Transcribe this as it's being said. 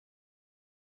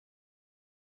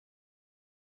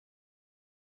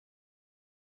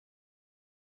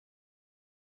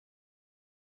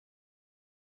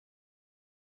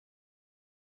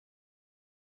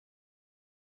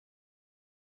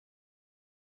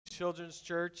children's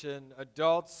church and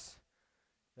adults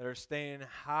that are staying,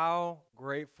 how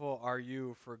grateful are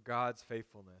you for God's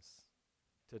faithfulness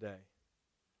today?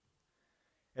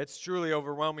 It's truly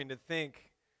overwhelming to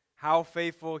think how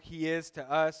faithful He is to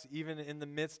us, even in the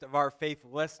midst of our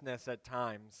faithlessness at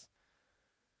times.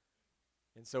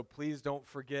 And so please don't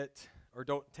forget or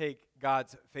don't take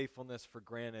God's faithfulness for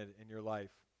granted in your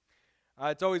life.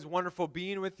 It's always wonderful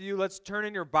being with you. Let's turn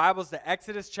in your Bibles to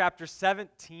Exodus chapter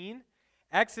 17.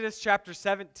 Exodus chapter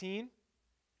 17.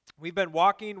 We've been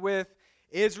walking with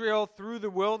Israel through the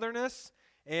wilderness.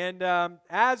 And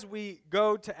as we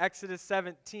go to Exodus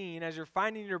 17, as you're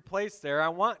finding your place there, I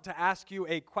want to ask you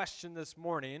a question this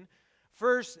morning.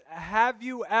 First, have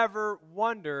you ever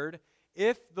wondered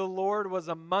if the Lord was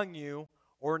among you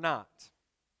or not?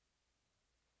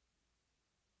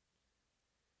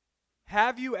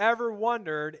 Have you ever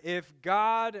wondered if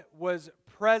God was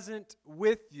present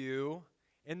with you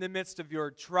in the midst of your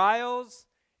trials,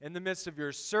 in the midst of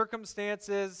your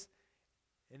circumstances,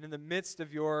 and in the midst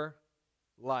of your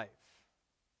life?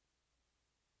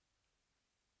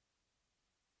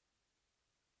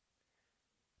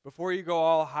 Before you go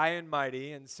all high and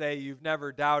mighty and say you've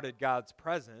never doubted God's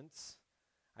presence,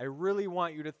 I really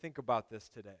want you to think about this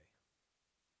today.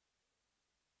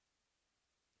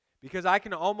 Because I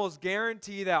can almost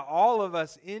guarantee that all of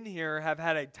us in here have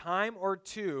had a time or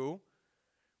two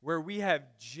where we have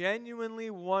genuinely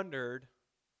wondered,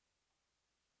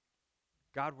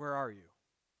 God, where are you?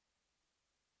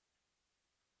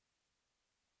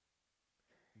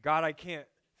 God, I can't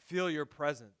feel your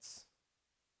presence.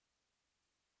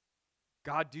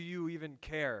 God, do you even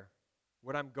care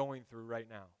what I'm going through right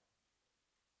now?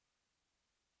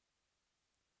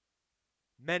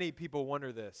 Many people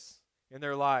wonder this in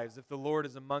their lives, if the Lord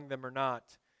is among them or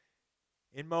not.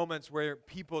 In moments where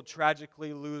people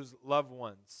tragically lose loved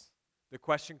ones, the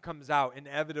question comes out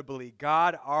inevitably,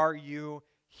 God, are you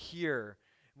here?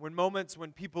 When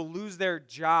people lose their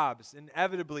jobs,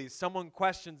 inevitably someone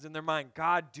questions in their mind,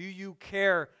 God, do you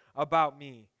care about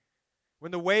me?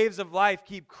 When the waves of life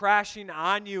keep crashing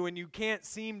on you and you can't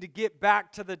seem to get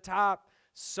back to the top,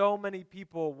 so many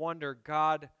people wonder,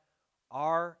 God,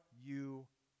 are you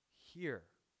here?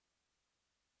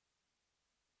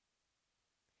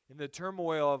 In the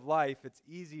turmoil of life, it's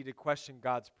easy to question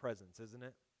God's presence, isn't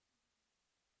it?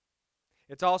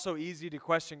 It's also easy to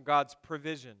question God's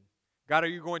provision. God, are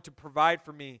you going to provide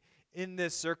for me in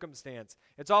this circumstance?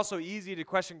 It's also easy to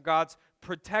question God's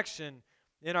protection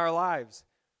in our lives.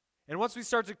 And once we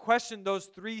start to question those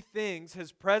three things,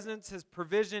 His presence, His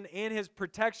provision, and His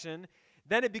protection,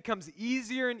 then it becomes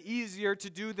easier and easier to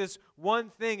do this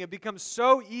one thing. It becomes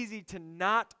so easy to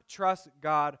not trust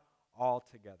God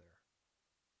altogether.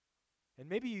 And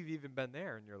maybe you've even been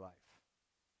there in your life,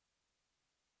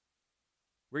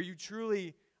 where you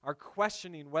truly are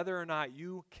questioning whether or not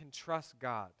you can trust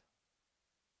God.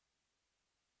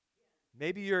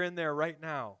 Maybe you're in there right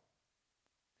now.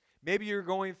 Maybe you're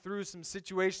going through some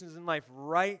situations in life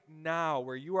right now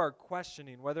where you are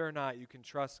questioning whether or not you can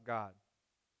trust God.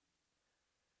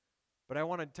 But I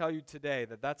want to tell you today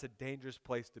that that's a dangerous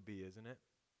place to be, isn't it?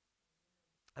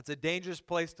 That's a dangerous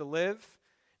place to live,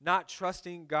 not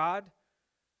trusting God,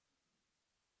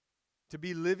 to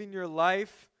be living your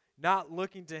life not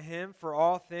looking to Him for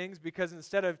all things, because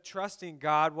instead of trusting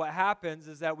God, what happens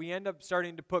is that we end up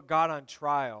starting to put God on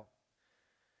trial,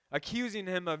 accusing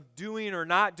Him of doing or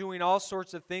not doing all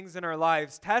sorts of things in our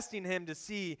lives, testing Him to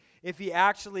see if He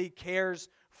actually cares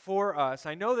for us.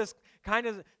 I know this kind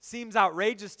of seems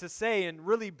outrageous to say and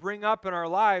really bring up in our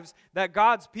lives that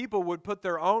God's people would put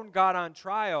their own God on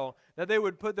trial, that they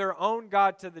would put their own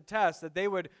God to the test, that they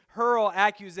would hurl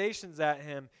accusations at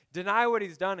Him, deny what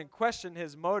He's done, and question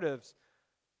His motives.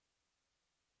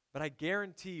 But I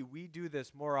guarantee we do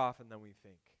this more often than we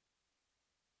think.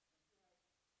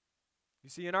 You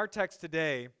see, in our text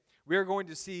today, we are going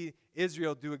to see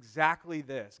Israel do exactly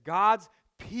this. God's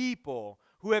people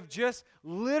who have just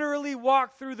literally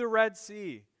walked through the Red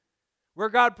Sea, where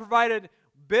God provided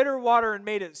bitter water and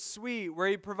made it sweet, where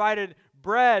He provided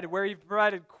bread, where He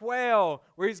provided quail,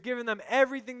 where He's given them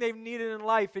everything they've needed in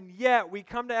life. And yet, we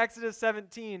come to Exodus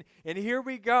 17, and here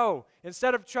we go.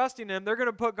 Instead of trusting Him, they're going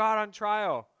to put God on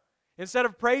trial. Instead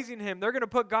of praising Him, they're going to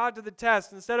put God to the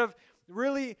test. Instead of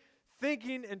really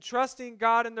thinking and trusting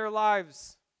God in their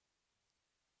lives,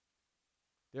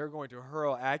 they're going to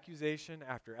hurl accusation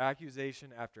after accusation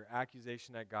after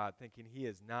accusation at God, thinking He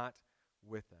is not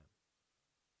with them.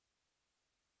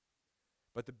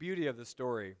 But the beauty of the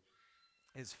story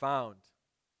is found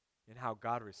in how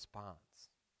God responds.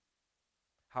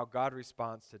 How God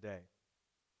responds today.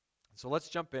 So let's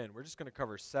jump in. We're just going to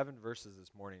cover 7 verses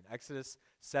this morning. Exodus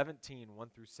 17, 1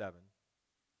 through 7.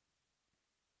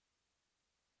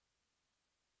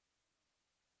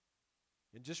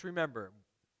 And just remember,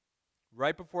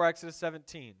 right before Exodus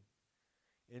 17,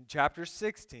 in chapter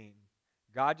 16,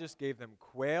 God just gave them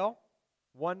quail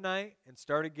one night and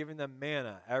started giving them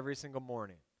manna every single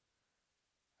morning.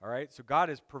 All right? So God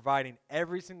is providing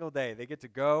every single day. They get to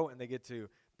go and they get to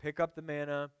pick up the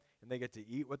manna and they get to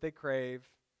eat what they crave,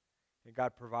 and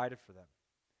God provided for them.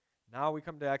 Now we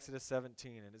come to Exodus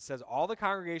 17, and it says, all the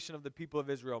congregation of the people of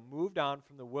Israel moved on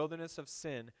from the wilderness of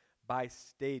sin by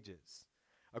stages,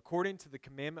 according to the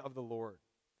commandment of the Lord.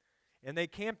 And they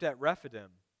camped at Rephidim,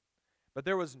 but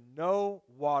there was no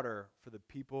water for the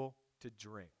people to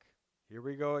drink. Here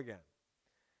we go again.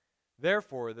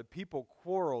 Therefore the people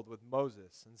quarreled with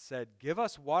Moses and said, give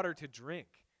us water to drink.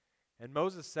 And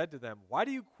Moses said to them, why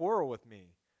do you quarrel with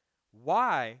me?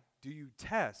 Why do you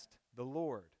test the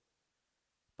Lord?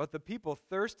 But the people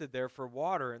thirsted there for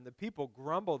water, and the people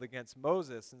grumbled against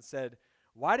Moses and said,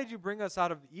 why did you bring us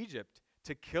out of Egypt,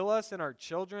 to kill us and our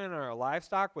children and our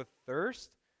livestock with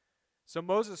thirst? So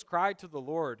Moses cried to the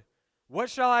Lord, what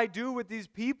shall I do with these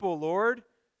people, Lord?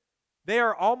 They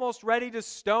are almost ready to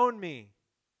stone me.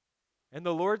 And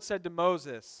the Lord said to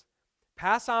Moses,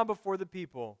 pass on before the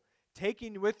people,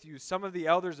 taking with you some of the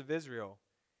elders of Israel,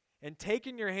 and take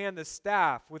in your hand the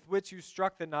staff with which you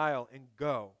struck the Nile, and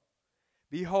go.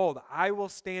 Behold, I will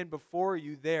stand before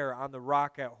you there on the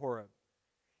rock at Horeb,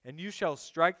 and you shall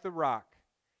strike the rock,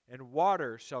 and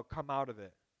water shall come out of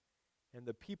it, and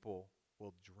the people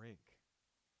will drink.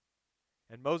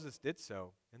 And Moses did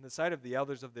so in the sight of the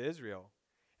elders of Israel,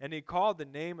 and he called the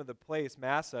name of the place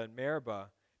Massah and Meribah,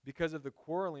 because of the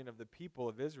quarreling of the people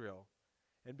of Israel,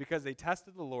 and because they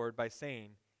tested the Lord by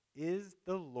saying, is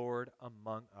the Lord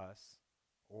among us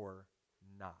or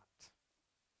not?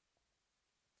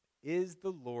 Is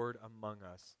the Lord among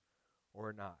us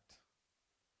or not?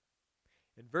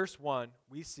 In verse 1,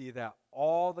 we see that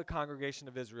all the congregation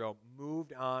of Israel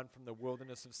moved on from the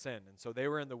wilderness of sin. And so they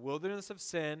were in the wilderness of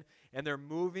sin, and they're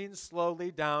moving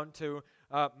slowly down to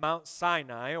Mount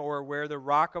Sinai, or where the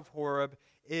rock of Horeb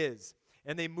is.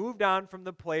 And they moved on from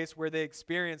the place where they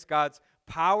experienced God's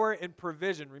power and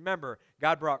provision. Remember,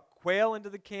 God brought quail into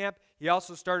the camp. He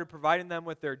also started providing them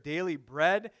with their daily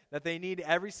bread that they need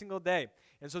every single day.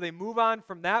 And so they move on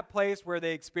from that place where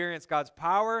they experience God's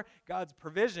power, God's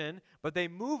provision, but they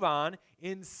move on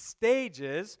in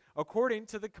stages according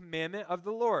to the commandment of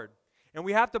the Lord. And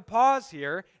we have to pause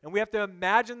here, and we have to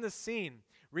imagine the scene.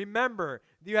 Remember,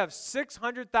 you have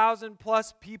 600,000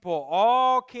 plus people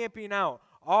all camping out,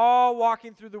 all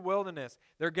walking through the wilderness.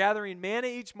 They're gathering manna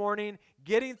each morning,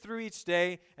 getting through each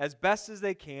day as best as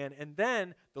they can, and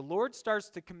then the Lord starts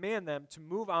to command them to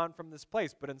move on from this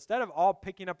place. But instead of all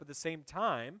picking up at the same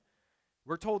time,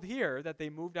 we're told here that they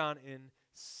moved on in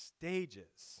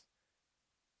stages.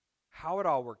 How it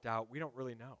all worked out, we don't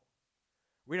really know.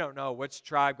 We don't know which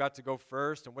tribe got to go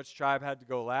first and which tribe had to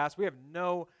go last. We have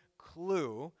no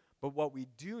clue, but what we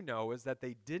do know is that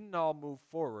they didn't all move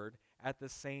forward at the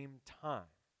same time.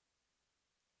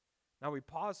 Now we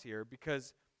pause here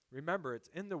because remember, it's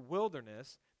in the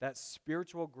wilderness that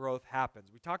spiritual growth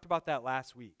happens. We talked about that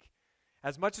last week.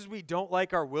 As much as we don't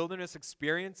like our wilderness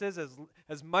experiences,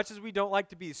 as much as we don't like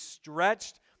to be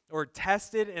stretched or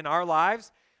tested in our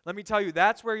lives, let me tell you,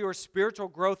 that's where your spiritual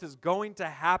growth is going to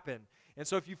happen. And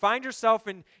so if you find yourself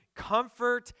in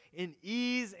comfort, in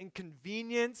ease, and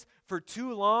convenience for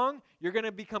too long, you're going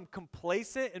to become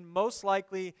complacent and most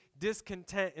likely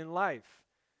discontent in life.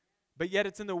 But yet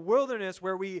it's in the wilderness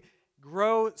where we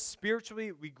grow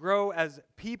spiritually, we grow as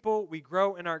people, we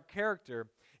grow in our character.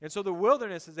 And so the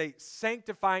wilderness is a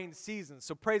sanctifying season.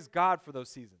 So praise God for those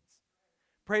seasons.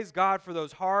 Praise God for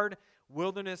those hard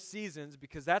wilderness seasons,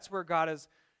 because that's where God is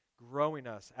growing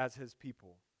us as his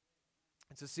people.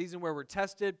 It's a season where we're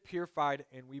tested, purified,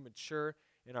 and we mature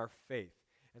in our faith.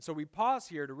 And so we pause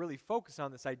here to really focus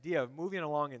on this idea of moving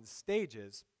along in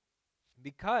stages,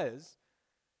 because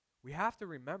we have to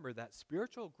remember that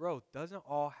spiritual growth doesn't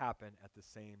all happen at the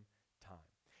same time.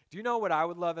 Do you know what I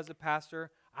would love as a pastor?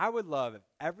 I would love if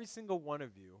every single one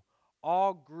of you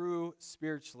all grew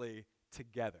spiritually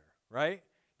together, right?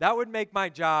 That would make my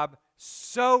job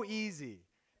so easy,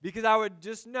 because I would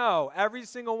just know every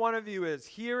single one of you is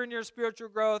here in your spiritual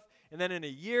growth, and then in a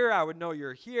year I would know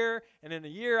you're here, and in a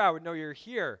year I would know you're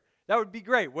here. That would be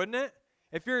great, wouldn't it?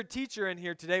 If you're a teacher in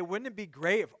here today, wouldn't it be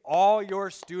great if all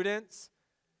your students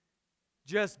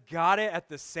just got it at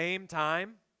the same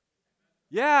time?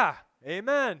 Yeah,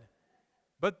 amen.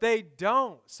 But they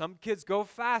don't. Some kids go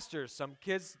faster. Some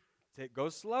kids go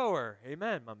slower.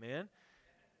 Amen, my man.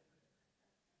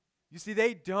 You see,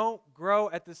 they don't grow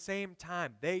at the same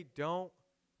time. They don't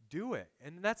do it.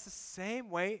 And that's the same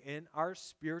way in our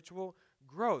spiritual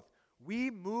growth.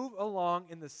 We move along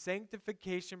in the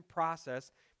sanctification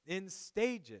process in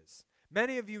stages.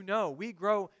 Many of you know we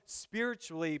grow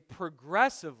spiritually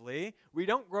progressively. We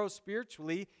don't grow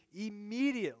spiritually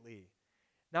immediately.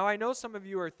 Now, I know some of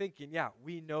you are thinking, yeah,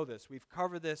 we know this. We've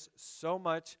covered this so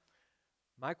much.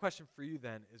 My question for you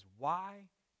then is, why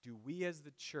do we as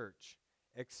the church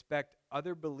expect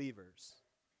other believers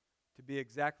to be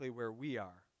exactly where we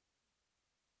are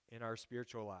in our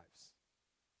spiritual lives?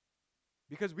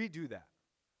 Because we do that.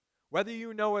 Whether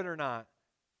you know it or not,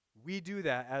 we do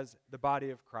that as the body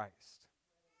of Christ.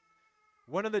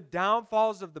 One of the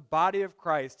downfalls of the body of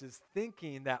Christ is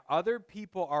thinking that other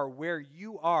people are where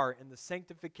you are in the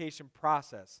sanctification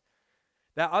process.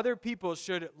 That other people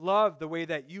should love the way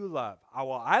that you love. Oh,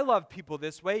 well, I love people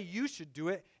this way. You should do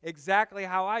it exactly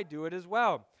how I do it as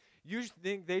well. You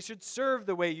think they should serve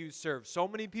the way you serve. So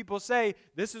many people say,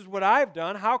 this is what I've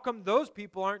done. How come those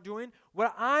people aren't doing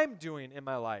what I'm doing in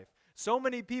my life? So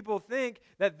many people think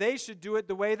that they should do it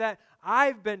the way that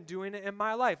I've been doing it in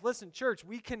my life. Listen, church,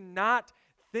 we cannot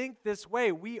think this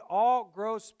way. We all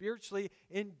grow spiritually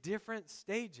in different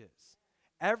stages.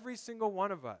 Every single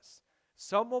one of us.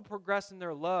 Some will progress in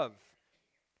their love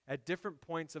at different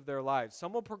points of their lives.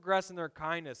 Some will progress in their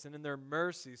kindness and in their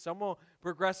mercy. Some will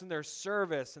progress in their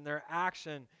service and their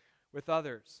action with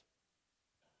others.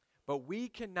 But we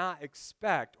cannot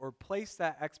expect or place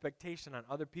that expectation on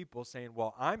other people saying,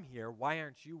 well, I'm here, why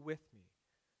aren't you with me?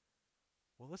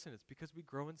 Well, listen, it's because we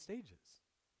grow in stages.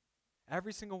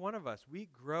 Every single one of us, we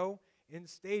grow in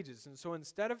stages. And so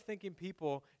instead of thinking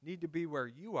people need to be where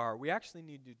you are, we actually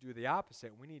need to do the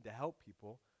opposite. We need to help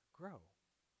people grow.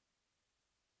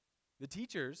 The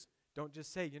teachers don't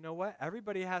just say, you know what,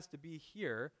 everybody has to be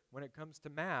here when it comes to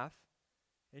math.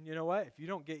 And you know what, if you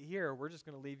don't get here, we're just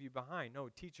going to leave you behind. No,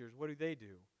 teachers, what do?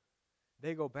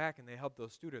 They go back and they help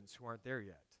those students who aren't there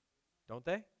yet. Don't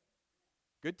they?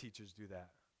 Good teachers do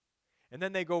that. And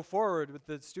then they go forward with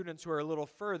the students who are a little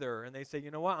further, and they say, you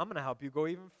know what, I'm going to help you go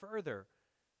even further.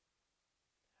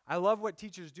 I love what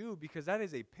teachers do because that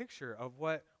is a picture of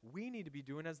what we need to be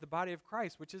doing as the body of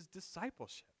Christ, which is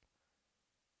discipleship.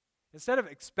 Instead of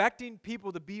expecting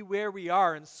people to be where we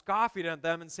are and scoffing at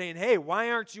them and saying, hey,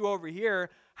 why aren't you over here?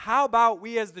 How about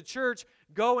we as the church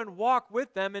go and walk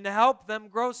with them and help them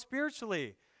grow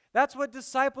spiritually? That's what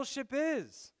discipleship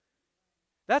is.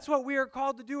 That's what we are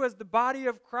called to do as the body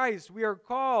of Christ. We are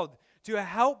called to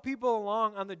help people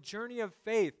along on the journey of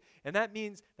faith. And that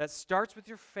means that starts with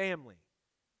your family.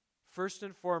 First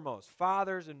and foremost,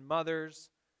 fathers and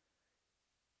mothers,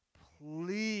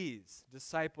 please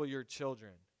disciple your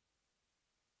children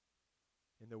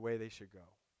in the way they should go.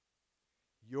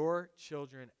 Your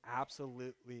children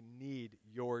absolutely need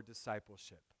your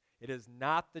discipleship. It is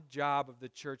not the job of the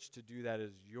church to do that. It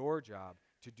is your job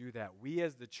to do that. We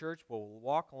as the church will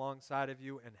walk alongside of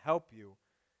you and help you.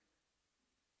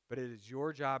 But it is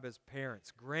your job as parents,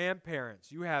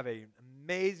 grandparents. You have an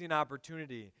amazing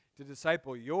opportunity to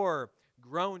disciple your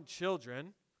grown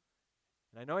children.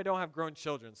 And I know I don't have grown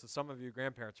children, so some of you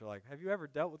grandparents are like, have you ever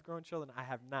dealt with grown children? I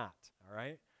have not, all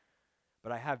right?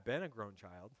 But I have been a grown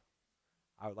child.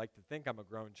 I would like to think I'm a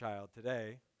grown child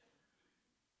today.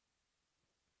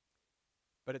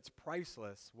 But it's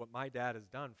priceless what my dad has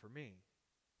done for me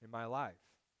in my life.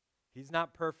 He's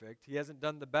not perfect. He hasn't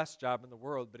done the best job in the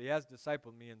world, but he has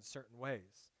discipled me in certain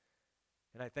ways.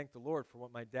 And I thank the Lord for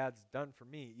what my dad's done for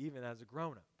me, even as a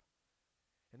grown-up.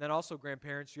 And then also,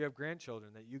 grandparents, you have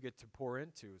grandchildren that you get to pour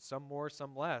into, some more,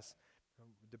 some less,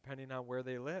 depending on where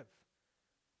they live.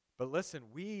 But listen,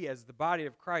 we as the body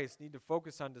of Christ need to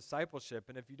focus on discipleship.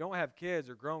 And if you don't have kids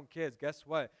or grown kids, guess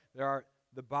what?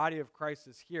 The body of Christ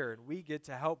is here, and we get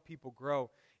to help people grow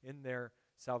in their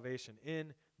salvation,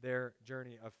 in their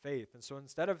journey of faith. And so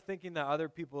instead of thinking that other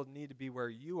people need to be where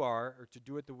you are or to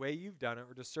do it the way you've done it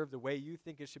or to serve the way you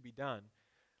think it should be done,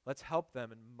 let's help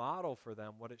them and model for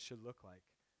them what it should look like.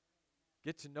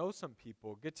 Get to know some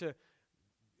people. Get to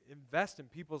invest in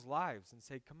people's lives and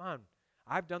say, come on,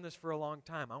 I've done this for a long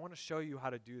time. I want to show you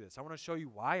how to do this. I want to show you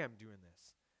why I'm doing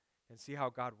this and see how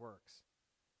God works.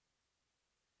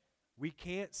 We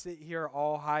can't sit here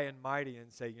all high and mighty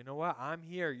and say, you know what, I'm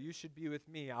here. You should be with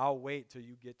me. I'll wait till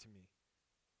you get to me.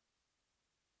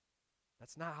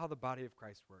 That's not how the body of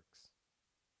Christ works.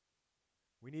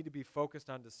 We need to be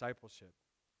focused on discipleship.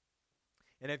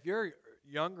 And if you're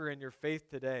younger in your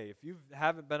faith today, if you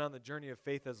haven't been on the journey of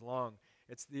faith as long,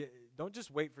 don't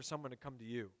just wait for someone to come to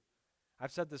you.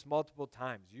 I've said this multiple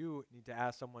times. You need to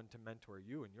ask someone to mentor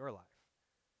you in your life.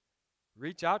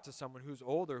 Reach out to someone who's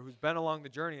older, who's been along the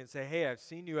journey, and say, hey, I've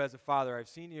seen you as a father. I've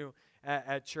seen you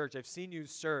at church. I've seen you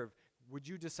serve. Would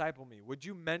you disciple me? Would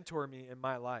you mentor me in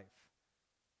my life?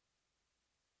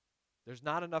 There's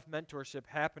not enough mentorship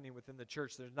happening within the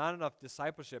church. There's not enough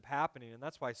discipleship happening, and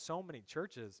that's why so many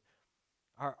churches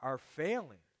are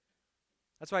failing.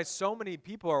 That's why so many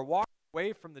people are walking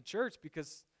away from the church,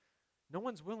 because no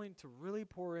one's willing to really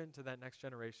pour into that next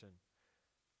generation.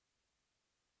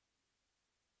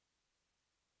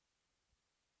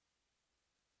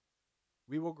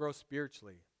 We will grow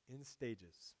spiritually in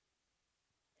stages.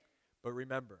 But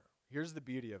remember, here's the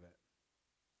beauty of it.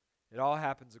 It all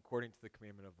happens according to the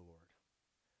commandment of the Lord.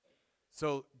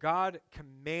 So God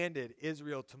commanded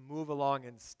Israel to move along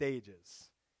in stages.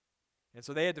 And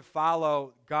so they had to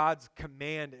follow God's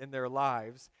command in their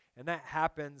lives, and that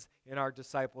happens in our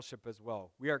discipleship as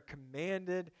well. We are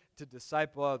commanded to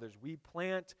disciple others. We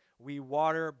plant, we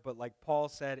water, but like Paul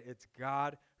said, it's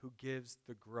God who gives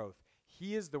the growth.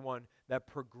 He is the one that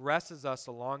progresses us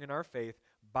along in our faith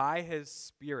by His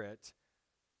Spirit,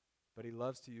 but He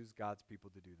loves to use God's people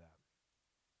to do that.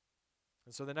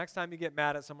 And so the next time you get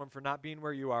mad at someone for not being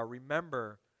where you are,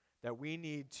 remember that we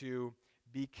need to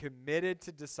be committed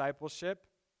to discipleship,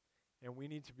 and we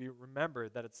need to remember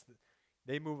that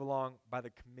they move along by the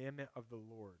commandment of the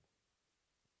Lord.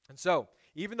 And so,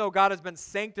 even though God has been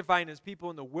sanctifying His people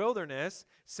in the wilderness,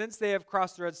 since they have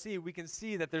crossed the Red Sea, we can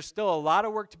see that there's still a lot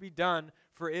of work to be done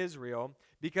for Israel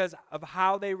because of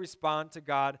how they respond to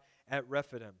God at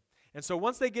Rephidim. And so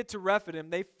once they get to Rephidim,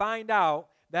 they find out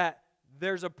that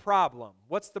there's a problem.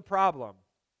 What's the problem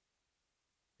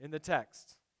in the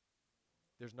text?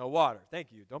 There's no water.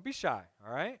 Thank you. Don't be shy,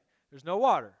 all right? There's no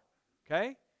water,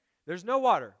 okay? There's no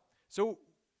water. So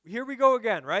here we go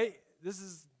again, right? This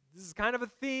is kind of a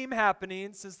theme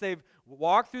happening since they've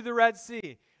walked through the Red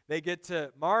Sea. They get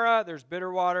to Marah, there's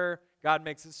bitter water, God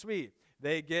makes it sweet.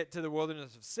 They get to the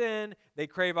wilderness of sin, they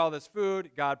crave all this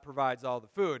food, God provides all the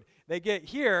food. They get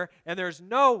here, and there's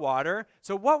no water,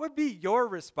 so what would be your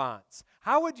response?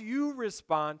 How would you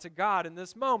respond to God in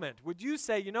this moment? Would you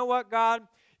say, you know what, God?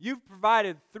 You've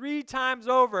provided 3 times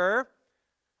over.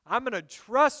 I'm going to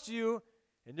trust you,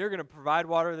 and you're going to provide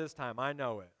water this time. I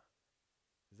know it.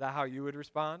 Is that how you would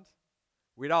respond?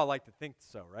 We'd all like to think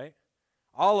so, right?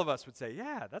 All of us would say,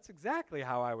 yeah, that's exactly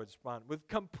how I would respond, with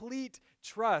complete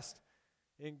trust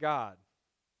in God.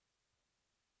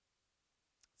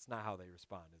 It's not how they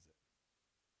respond, is it?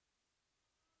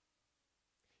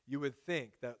 You would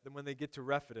think that when they get to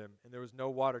Rephidim and there was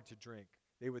no water to drink,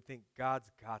 they would think,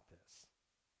 God's got this.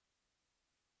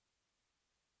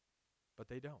 But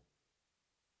they don't.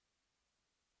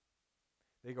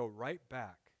 They go right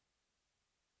back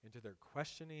into their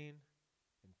questioning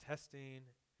and testing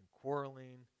and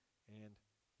quarreling and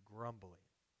grumbling.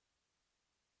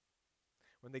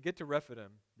 When they get to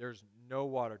Rephidim, there's no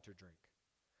water to drink.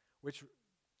 Which,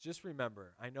 just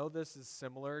remember, I know this is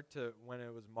similar to when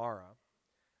it was Marah,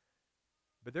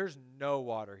 but there's no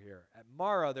water here. At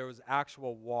Marah, there was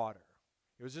actual water.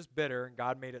 It was just bitter, and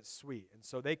God made it sweet. And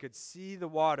so they could see the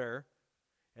water,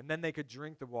 and then they could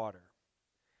drink the water.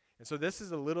 And so this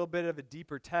is a little bit of a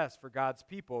deeper test for God's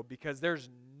people because there's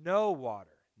no water,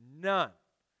 none.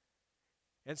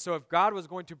 And so if God was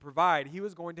going to provide, He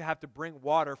was going to have to bring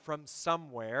water from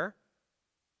somewhere.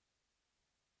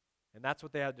 And that's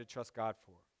what they had to trust God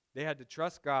for. They had to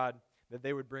trust God that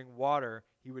they would bring water.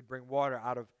 He would bring water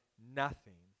out of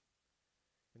nothing.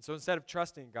 And so instead of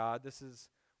trusting God, this is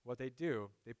what they do.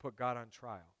 They put God on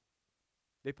trial.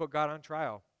 They put God on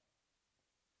trial.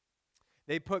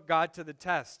 They put God to the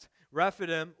test.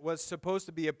 Rephidim was supposed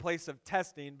to be a place of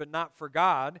testing, but not for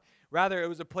God. Rather, it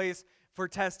was a place for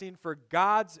testing for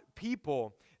God's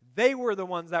people. They were the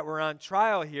ones that were on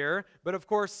trial here, but of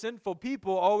course, sinful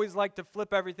people always like to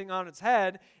flip everything on its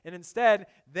head, and instead,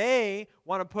 they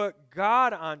want to put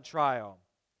God on trial.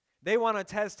 They want to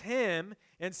test Him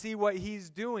and see what He's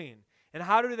doing. And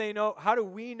how do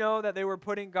we know that they were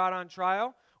putting God on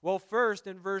trial? Well, first,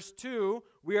 in verse 2,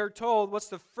 we are told what's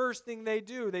the first thing they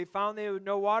do? They found they had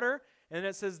no water, and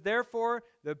it says, therefore,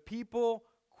 the people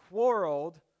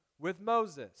quarreled with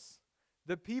Moses.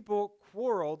 The people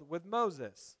quarreled with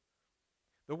Moses.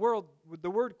 The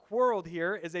word quarreled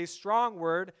here is a strong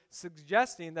word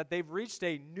suggesting that they've reached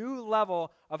a new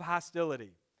level of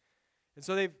hostility. And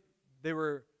so they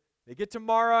get to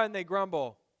Marah and they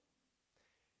grumble.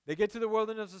 They get to the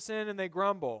wilderness of sin and they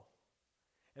grumble.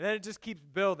 And then it just keeps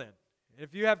building.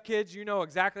 If you have kids, you know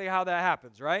exactly how that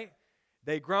happens, right?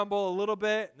 They grumble a little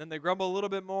bit, and then they grumble a little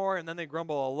bit more, and then they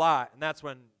grumble a lot, and that's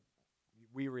when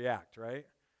we react, right?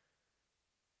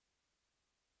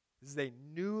 This is a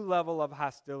new level of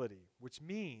hostility, which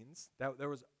means that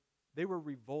they were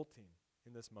revolting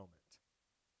in this moment.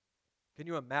 Can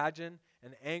you imagine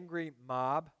an angry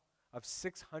mob of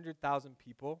 600,000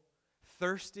 people,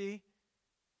 thirsty,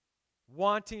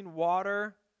 wanting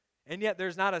water, and yet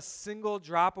there's not a single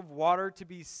drop of water to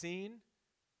be seen?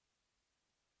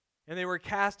 And they were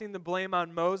casting the blame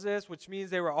on Moses, which means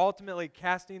they were ultimately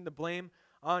casting the blame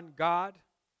on God.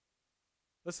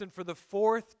 Listen, for the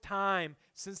fourth time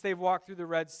since they've walked through the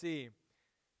Red Sea,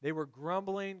 they were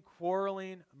grumbling,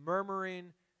 quarreling,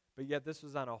 murmuring, but yet this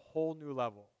was on a whole new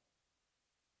level.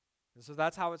 And so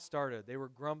that's how it started. They were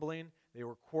grumbling, they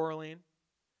were quarreling.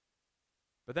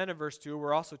 But then in verse 2,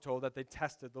 we're also told that they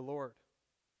tested the Lord.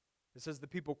 It says the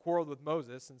people quarreled with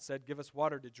Moses and said, "Give us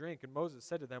water to drink." And Moses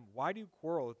said to them, "Why do you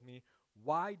quarrel with me?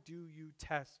 Why do you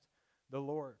test the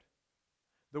Lord?"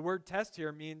 The word test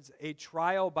here means a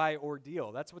trial by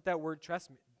ordeal. That's what that word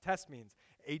test means.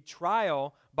 A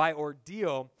trial by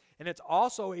ordeal. And it's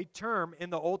also a term in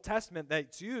the Old Testament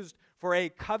that's used for a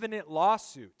covenant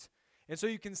lawsuit. And so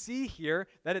you can see here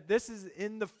that this is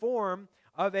in the form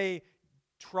of a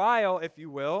trial, if you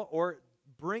will, or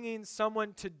bringing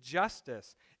someone to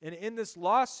justice. And in this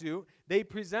lawsuit, they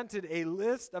presented a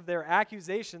list of their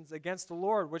accusations against the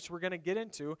Lord, which we're going to get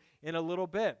into in a little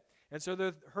bit. And so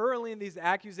they're hurling these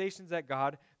accusations at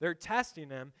God. They're testing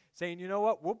him, saying, you know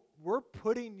what, we're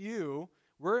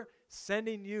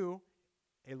sending you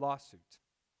a lawsuit.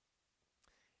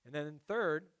 And then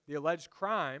third, the alleged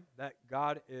crime that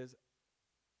God is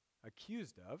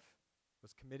accused of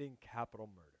was committing capital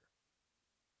murder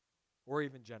or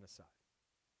even genocide.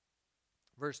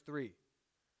 Verse 3,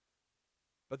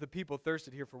 but the people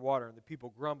thirsted here for water, and the people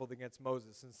grumbled against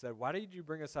Moses and said, "Why did you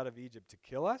bring us out of Egypt? To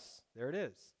kill us?" There it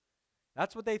is.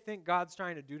 That's what they think God's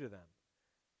trying to do to them.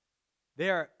 They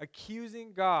are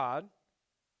accusing God,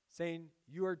 saying,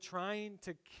 "You are trying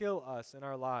to kill us in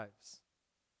our lives.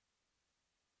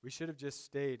 We should have just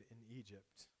stayed in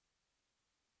Egypt."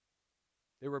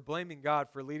 They were blaming God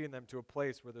for leading them to a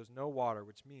place where there's no water,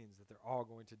 which means that they're all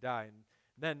going to die. And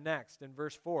then next, in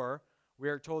verse 4, we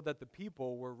are told that the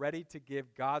people were ready to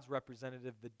give God's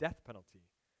representative the death penalty.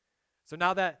 So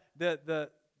now that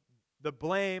the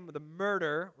blame, the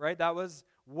murder, right, that was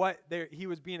what he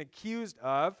was being accused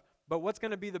of, but what's going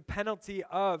to be the penalty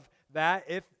of that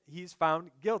if he's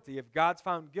found guilty? If God's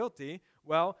found guilty,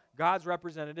 well, God's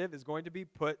representative is going to be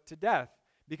put to death.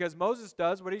 Because Moses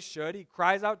does what he should. He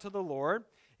cries out to the Lord,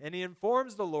 and he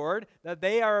informs the Lord that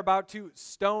they are about to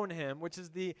stone him, which is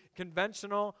the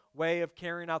conventional way of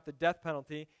carrying out the death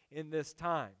penalty in this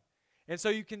time. And so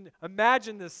you can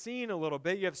imagine the scene a little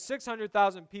bit. You have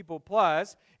 600,000 people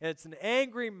plus, and it's an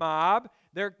angry mob.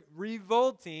 They're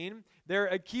revolting. They're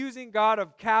accusing God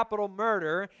of capital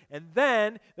murder. And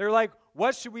then they're like,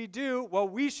 what should we do? Well,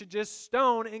 we should just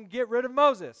stone and get rid of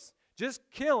Moses.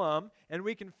 Just kill him, and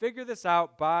we can figure this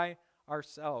out by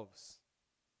ourselves.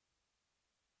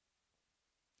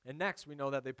 And next, we know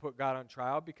that they put God on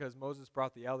trial because Moses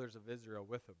brought the elders of Israel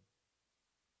with him.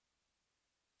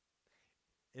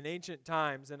 In ancient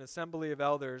times, an assembly of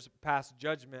elders passed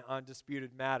judgment on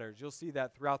disputed matters. You'll see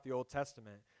that throughout the Old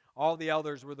Testament. All the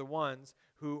elders were the ones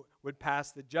who would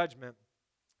pass the judgment.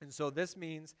 And so this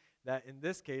means that in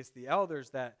this case, the elders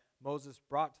that Moses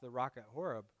brought to the rock at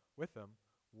Horeb with him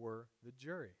were the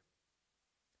jury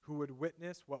who would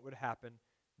witness what would happen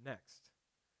next.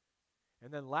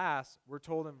 And then last, we're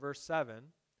told in verse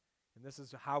 7, and this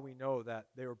is how we know that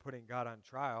they were putting God on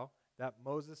trial, that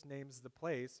Moses names the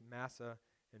place Massah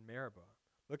and Meribah.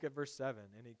 Look at verse 7.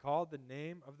 And he called the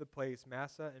name of the place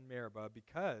Massah and Meribah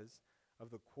because of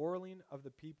the quarreling of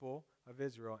the people of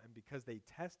Israel and because they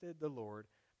tested the Lord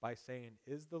by saying,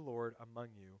 "Is the Lord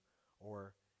among you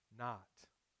or not?"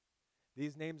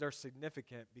 These names are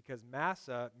significant because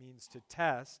Massah means to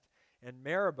test and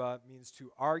Meribah means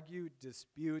to argue,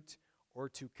 dispute, or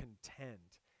to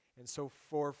contend. And so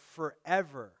for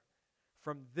forever,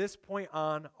 from this point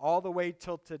on all the way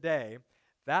till today,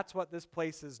 that's what this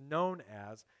place is known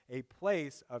as, a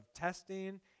place of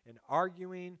testing and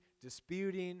arguing,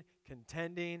 disputing,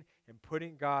 contending, and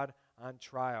putting God on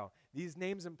trial. These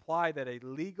names imply that a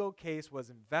legal case was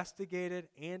investigated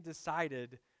and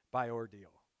decided by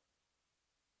ordeal.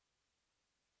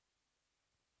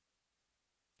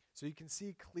 So you can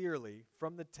see clearly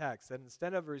from the text that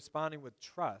instead of responding with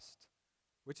trust,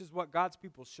 which is what God's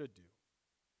people should do,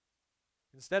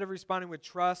 instead of responding with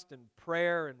trust and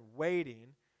prayer and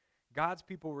waiting, God's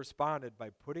people responded by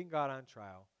putting God on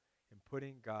trial and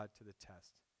putting God to the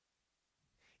test.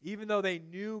 Even though they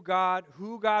knew God,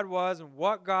 who God was, and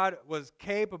what God was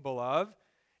capable of,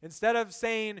 Instead of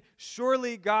saying,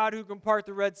 surely God who can part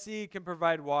the Red Sea can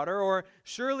provide water, or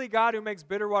surely God who makes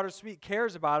bitter water sweet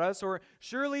cares about us, or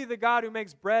surely the God who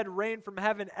makes bread rain from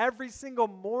heaven every single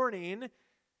morning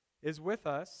is with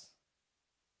us,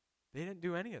 they didn't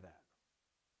do any of that.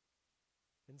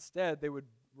 Instead, they would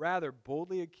rather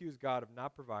boldly accuse God of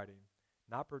not providing,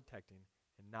 not protecting,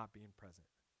 and not being present.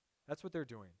 That's what they're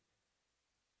doing.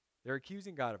 They're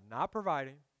accusing God of not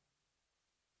providing,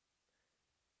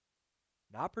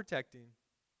 not protecting,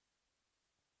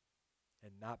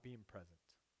 and not being present.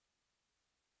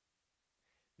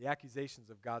 The accusations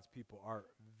of God's people are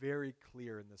very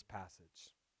clear in this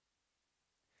passage.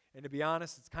 And to be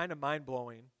honest, it's kind of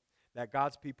mind-blowing that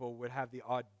God's people would have the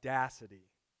audacity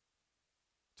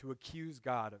to accuse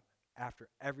God after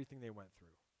everything they went through.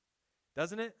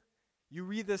 Doesn't it? You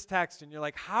read this text and you're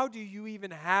like, how do you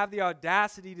even have the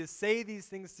audacity to say these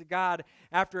things to God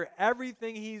after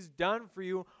everything He's done for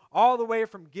you, all the way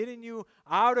from getting you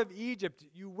out of Egypt?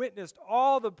 You witnessed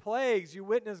all the plagues. You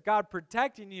witnessed God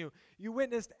protecting you. You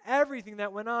witnessed everything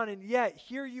that went on, and yet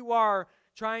here you are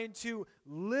trying to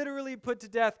literally put to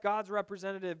death God's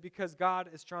representative because God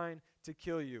is trying to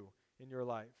kill you in your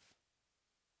life.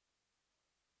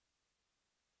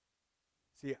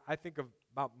 See, I think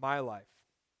about my life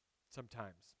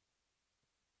sometimes.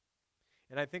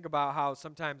 And I think about how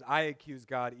sometimes I accuse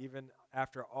God even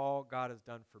after all God has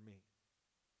done for me.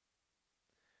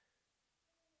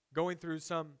 Going through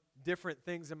some different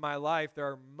things in my life, there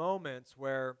are moments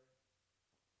where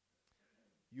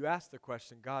you ask the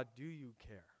question, God, do you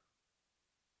care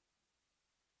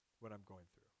what I'm going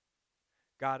through?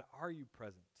 God, are you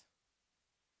present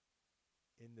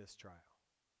in this trial?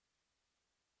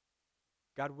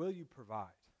 God, will you provide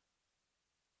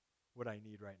what I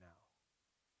need right now?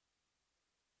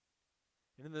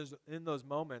 And in those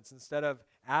moments, instead of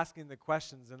asking the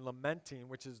questions and lamenting,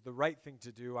 which is the right thing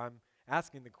to do, I'm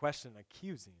asking the question,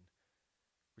 accusing,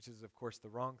 which is, of course, the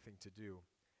wrong thing to do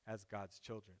as God's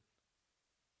children.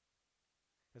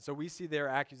 And so we see their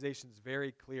accusations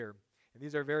very clear, and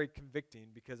these are very convicting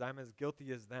because I'm as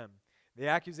guilty as them. The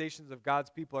accusations of God's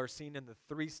people are seen in the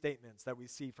three statements that we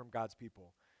see from God's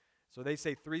people. So they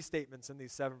say three statements in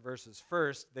these 7 verses.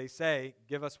 First, they say,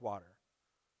 give us water.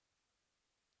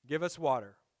 Give us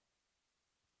water.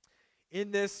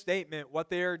 In this statement, what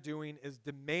they are doing is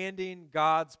demanding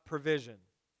God's provision.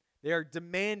 They are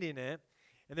demanding it,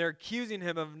 and they're accusing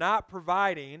Him of not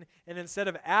providing, and instead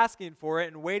of asking for it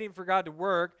and waiting for God to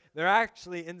work, they're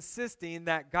actually insisting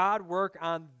that God work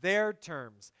on their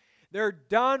terms. They're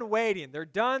done waiting. They're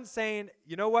done saying,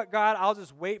 you know what, God, I'll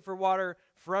just wait for water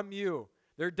from you.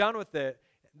 They're done with it.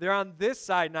 They're on this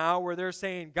side now where they're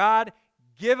saying, God,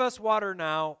 give us water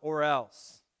now or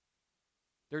else.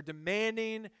 They're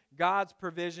demanding God's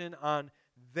provision on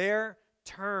their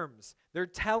terms. They're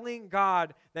telling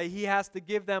God that He has to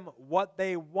give them what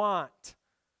they want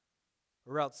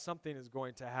or else something is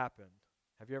going to happen.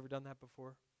 Have you ever done that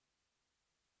before?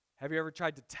 Have you ever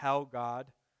tried to tell God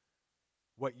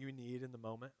what you need in the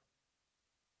moment?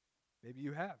 Maybe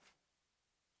you have.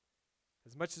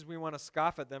 As much as we want to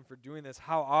scoff at them for doing this,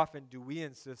 how often do we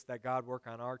insist that God work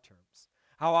on our terms?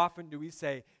 How often do we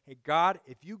say, hey, God,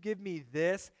 if you give me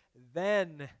this,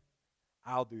 then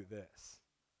I'll do this.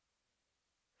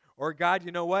 Or God,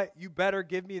 you know what? You better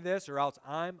give me this or else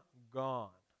I'm gone.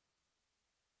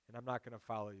 And I'm not going to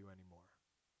follow you anymore.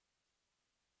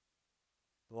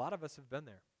 A lot of us have been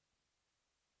there.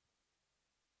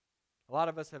 A lot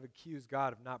of us have accused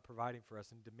God of not providing for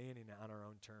us and demanding it on our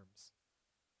own terms.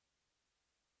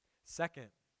 Second,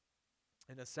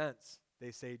 in a sense,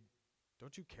 they say,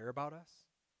 don't you care about us?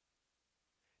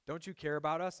 Don't you care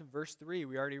about us? In verse 3,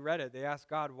 we already read it. They asked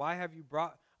God, why have you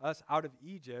brought us out of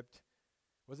Egypt?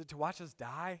 Was it to watch us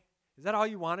die? Is that all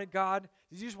you wanted, God?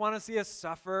 Did you just want to see us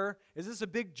suffer? Is this a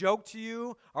big joke to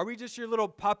you? Are we just your little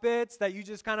puppets that you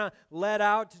just kind of let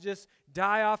out to just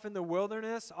die off in the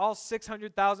wilderness? All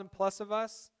 600,000 plus of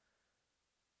us?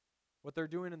 What they're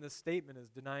doing in this statement is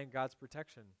denying God's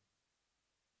protection.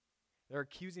 They're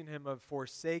accusing Him of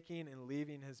forsaking and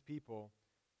leaving His people.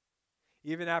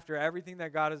 Even after everything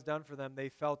that God has done for them, they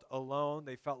felt alone.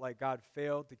 They felt like God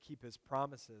failed to keep His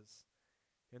promises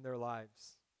in their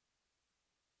lives.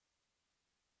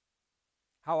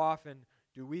 How often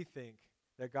do we think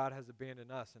that God has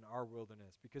abandoned us in our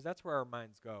wilderness? Because that's where our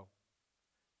minds go.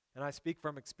 And I speak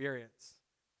from experience.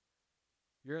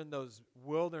 You're in those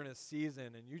wilderness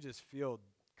season and you just feel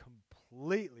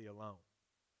completely alone.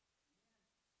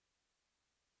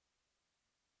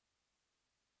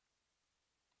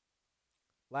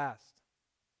 Last,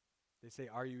 they say,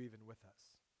 are you even with us?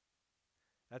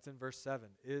 That's in verse 7.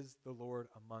 Is the Lord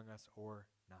among us or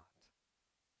not?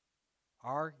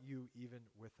 Are you even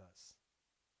with us?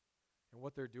 And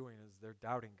what they're doing is they're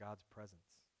doubting God's presence.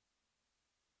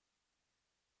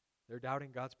 They're doubting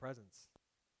God's presence.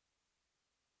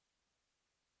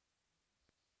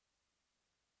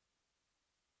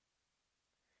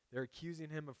 They're accusing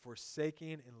him of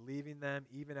forsaking and leaving them.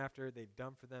 Even after they've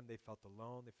done for them, they felt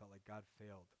alone. They felt like God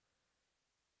failed.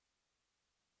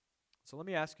 So let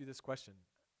me ask you this question.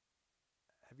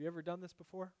 Have you ever done this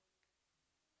before?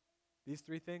 These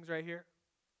three things right here?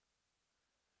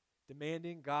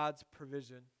 Demanding God's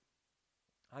provision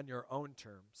on your own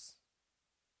terms.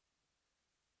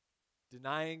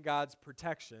 Denying God's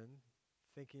protection,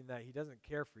 thinking that he doesn't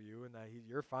care for you and that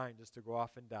you're fine just to go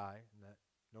off and die and that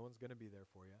no one's going to be there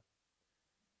for you.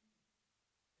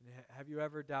 And have you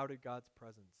ever doubted God's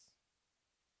presence?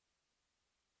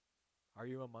 Are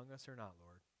you among us or not,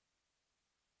 Lord?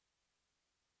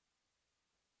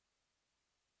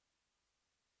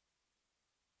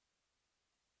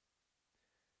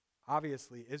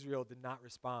 Obviously, Israel did not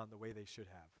respond the way they should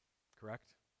have, correct?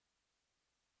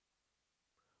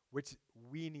 Which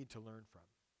we need to learn from.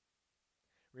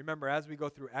 Remember, as we go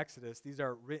through Exodus, these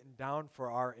are written down for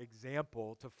our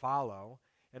example to follow.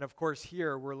 And of course,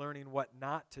 here we're learning what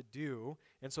not to do.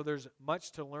 And so there's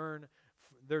much to learn.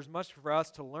 There's much for us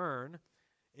to learn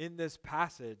in this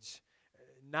passage,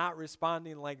 not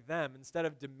responding like them. Instead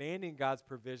of demanding God's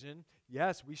provision,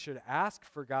 yes, we should ask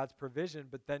for God's provision,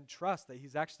 but then trust that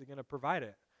he's actually going to provide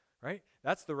it, right?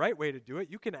 That's the right way to do it.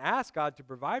 You can ask God to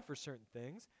provide for certain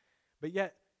things, but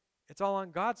yet it's all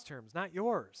on God's terms, not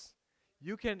yours.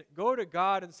 You can go to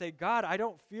God and say, God, I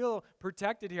don't feel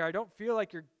protected here. I don't feel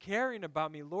like you're caring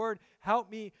about me. Lord, help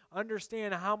me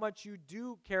understand how much you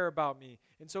do care about me.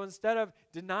 And so instead of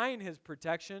denying his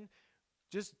protection,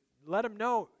 just let him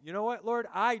know, you know what, Lord,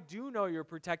 I do know you're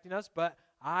protecting us, but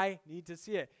I need to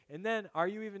see it. And then, are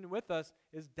you even with us,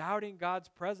 is doubting God's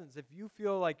presence. If you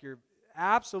feel like you're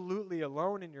absolutely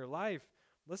alone in your life,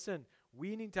 listen,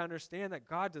 we need to understand that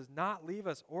God does not leave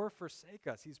us or forsake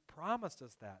us. He's promised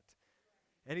us that.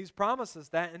 And he's promised us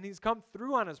that, and he's come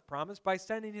through on his promise by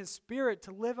sending his Spirit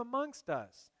to live amongst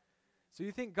us. So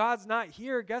you think God's not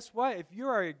here? Guess what? If you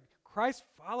are a Christ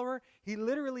follower, he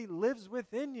literally lives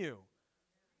within you.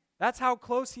 That's how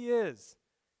close he is,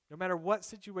 no matter what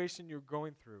situation you're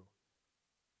going through.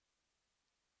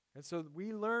 And so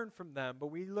we learn from them,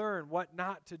 but we learn what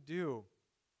not to do.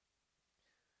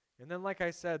 And then, like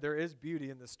I said, there is beauty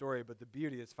in the story, but the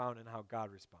beauty is found in how God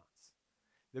responds.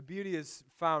 The beauty is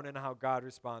found in how God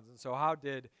responds. And so how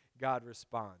did God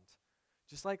respond?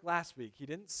 Just like last week, he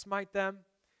didn't smite them.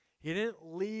 He didn't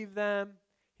leave them.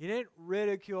 He didn't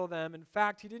ridicule them. In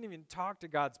fact, he didn't even talk to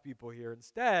God's people here.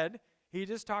 Instead, he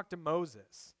just talked to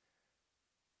Moses.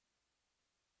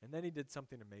 And then he did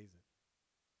something amazing.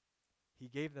 He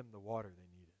gave them the water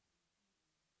they needed.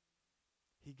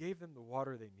 He gave them the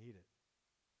water they needed.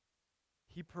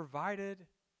 He provided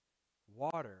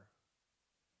water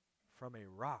from a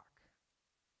rock.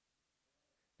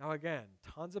 Now again,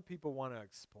 tons of people want to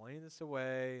explain this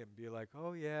away and be like,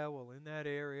 oh yeah, well in that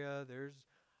area there's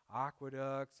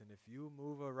aqueducts, and if you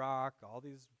move a rock, all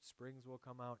these springs will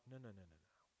come out. No.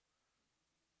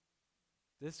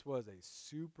 This was a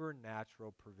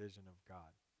supernatural provision of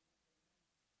God.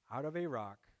 Out of a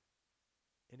rock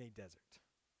in a desert.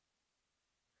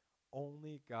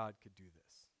 Only God could do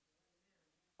this.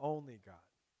 Only God.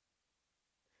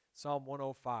 Psalm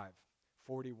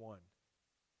 105:41.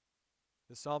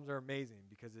 The Psalms are amazing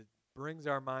because it brings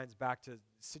our minds back to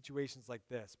situations like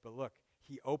this. But look,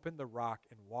 he opened the rock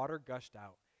and water gushed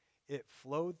out. It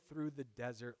flowed through the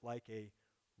desert like a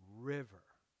river.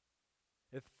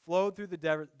 It flowed through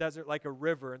the desert like a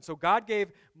river. And so God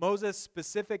gave Moses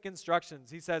specific instructions.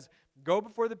 He says, go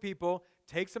before the people,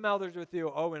 take some elders with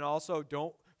you. Oh, and also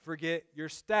don't forget your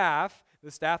staff,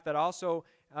 the staff that also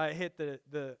hit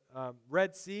the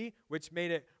Red Sea, which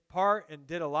made it part and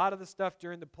did a lot of the stuff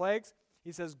during the plagues.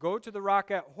 He says, go to the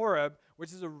rock at Horeb,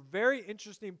 which is a very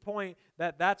interesting point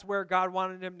that's where God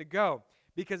wanted him to go.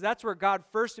 Because that's where God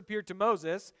first appeared to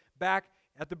Moses back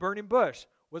at the burning bush,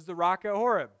 was the rock at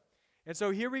Horeb. And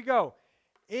so here we go.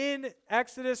 In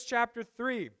Exodus chapter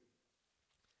 3,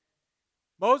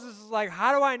 Moses is like,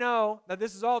 how do I know that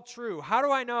this is all true? How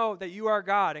do I know that you are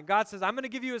God? And God says, I'm going to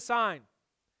give you a sign.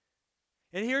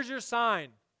 And here's your sign,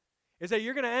 is that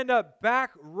you're going to end up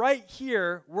back right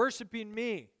here worshiping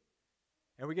me.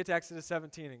 And we get to Exodus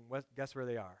 17, and guess where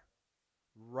they are?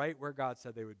 Right where God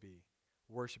said they would be,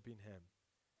 worshiping him.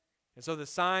 And so the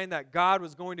sign that God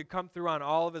was going to come through on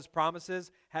all of his promises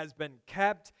has been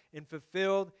kept and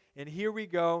fulfilled. And here we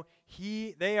go.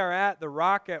 They are at the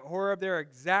rock at Horeb. They're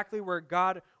exactly where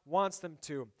God wants them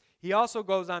to. He also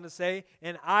goes on to say,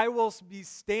 and I will be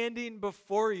standing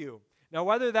before you. Now,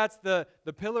 whether that's the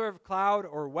pillar of cloud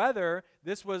or whether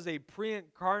this was a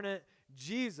pre-incarnate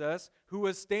Jesus who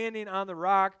was standing on the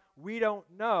rock, we don't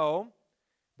know,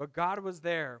 but God was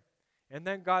there. And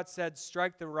then God said,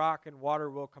 strike the rock and water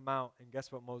will come out. And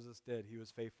guess what Moses did? He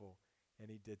was faithful, and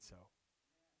he did so.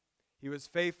 He was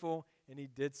faithful, and he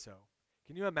did so.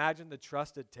 Can you imagine the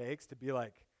trust it takes to be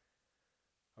like,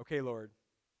 okay, Lord,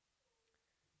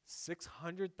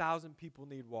 600,000 people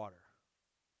need water,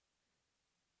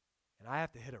 and I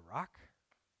have to hit a rock?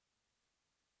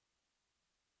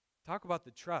 Talk about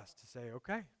the trust to say,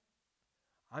 okay,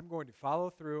 I'm going to follow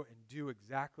through and do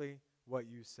exactly what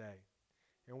you say.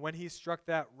 And when he struck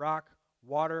that rock,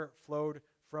 water flowed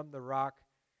from the rock.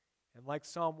 And like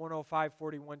Psalm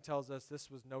 105:41 tells us,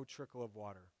 this was no trickle of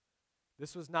water.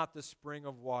 This was not the spring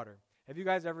of water. Have you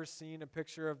guys ever seen a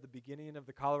picture of the beginning of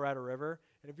the Colorado River?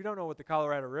 And if you don't know what the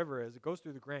Colorado River is, it goes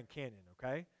through the Grand Canyon,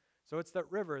 okay? So it's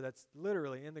that river that's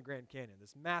literally in the Grand Canyon,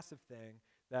 this massive thing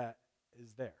that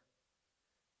is there.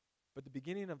 But the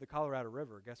beginning of the Colorado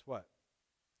River, guess what?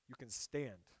 You can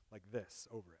stand like this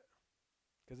over it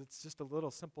because it's just a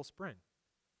little simple spring.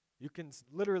 You can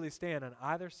literally stand on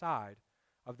either side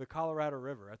of the Colorado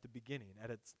River at the beginning,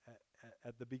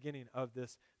 at the beginning of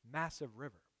this massive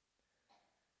river.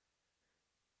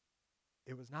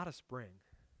 It was not a spring.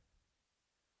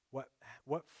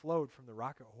 What flowed from the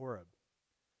rock at Horeb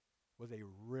was a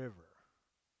river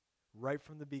right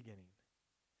from the beginning.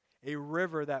 A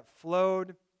river that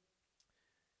flowed,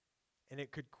 and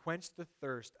it could quench the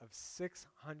thirst of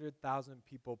 600,000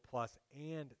 people plus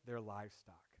and their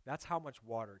livestock. That's how much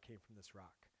water came from this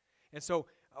rock. And so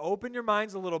open your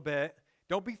minds a little bit.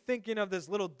 Don't be thinking of this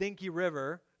little dinky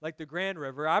river like the Grand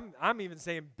River. I'm even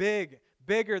saying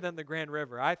bigger than the Grand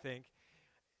River, I think.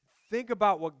 Think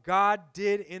about what God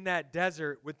did in that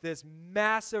desert with this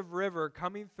massive river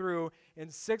coming through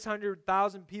and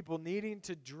 600,000 people needing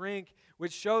to drink,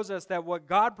 which shows us that what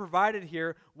God provided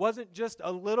here wasn't just a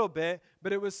little bit,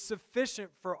 but it was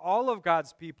sufficient for all of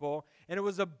God's people, and it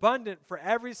was abundant for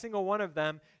every single one of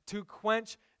them to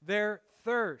quench their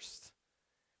thirst.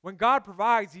 When God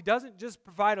provides, he doesn't just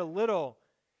provide a little.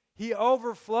 He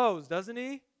overflows, doesn't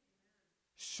he?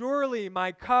 Surely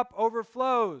my cup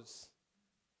overflows,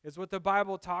 is what the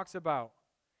Bible talks about.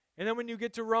 And then when you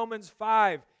get to Romans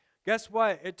 5, guess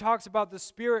what? It talks about the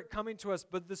Spirit coming to us,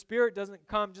 but the Spirit doesn't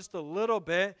come just a little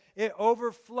bit. It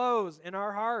overflows in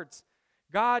our hearts.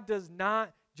 God does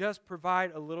not just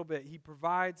provide a little bit. He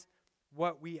provides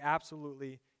what we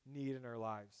absolutely need in our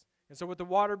lives. And so when the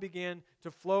water began to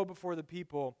flow before the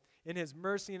people, in his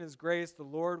mercy and his grace, the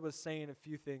Lord was saying a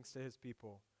few things to his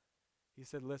people. He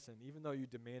said, listen, even though you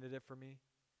demanded it from me,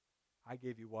 I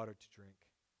gave you water to drink.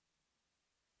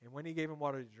 And when he gave him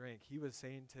water to drink, he was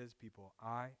saying to his people,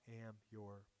 I am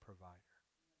your provider.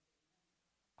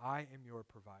 I am your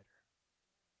provider.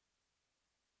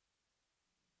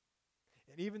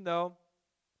 And even though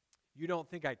you don't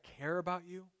think I care about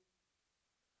you,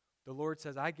 the Lord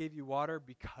says, I gave you water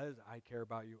because I care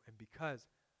about you and because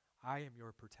I am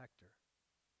your protector.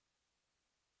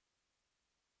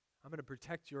 I'm going to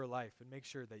protect your life and make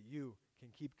sure that you can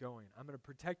keep going. I'm going to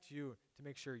protect you to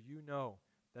make sure you know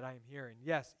that I am here. And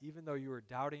yes, even though you were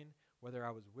doubting whether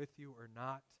I was with you or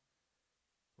not,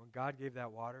 when God gave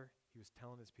that water, he was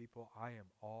telling his people, I am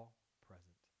all present.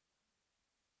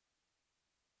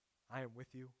 I am with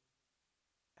you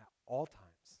at all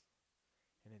times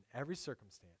and in every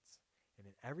circumstance and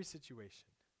in every situation,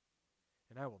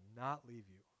 and I will not leave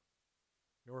you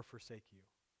nor forsake you.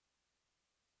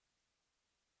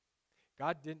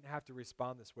 God didn't have to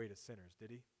respond this way to sinners, did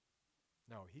he?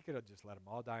 No, he could have just let them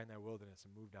all die in that wilderness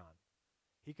and moved on.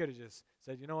 He could have just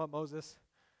said, you know what, Moses?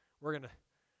 We're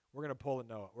gonna pull a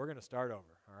Noah. We're gonna start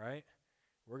over, all right?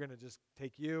 We're gonna just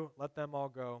take you, let them all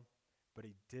go. But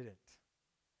he didn't.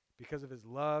 Because of his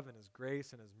love and his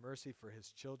grace and his mercy for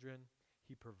his children,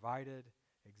 he provided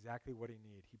exactly what he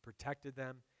needed. He protected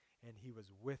them, and he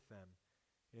was with them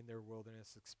in their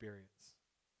wilderness experience.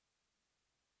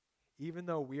 Even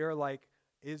though we are like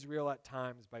Israel at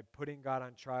times by putting God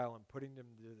on trial and putting him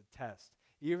to the test,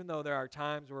 even though there are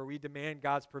times where we demand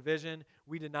God's provision,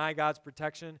 we deny God's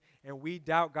protection, and we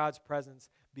doubt God's presence,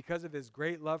 because of his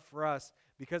great love for us,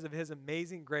 because of his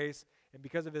amazing grace, and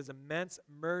because of his immense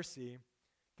mercy,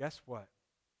 guess what?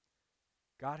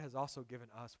 God has also given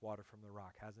us water from the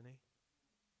rock, hasn't he?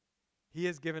 He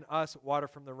has given us water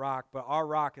from the rock, but our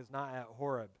rock is not at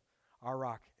Horeb. Our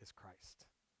rock is Christ.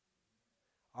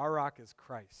 Our rock is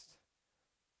Christ.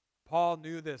 Paul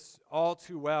knew this all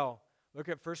too well Look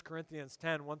at 1 Corinthians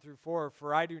 10, 1 through 4.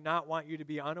 For I do not want you to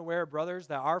be unaware, brothers,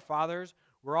 that our fathers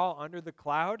were all under the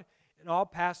cloud and all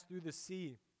passed through the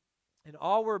sea. And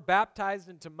all were baptized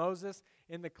into Moses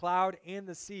in the cloud and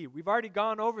the sea. We've already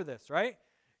gone over this, right?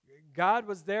 God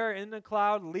was there in the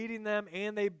cloud leading them,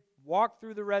 and they walked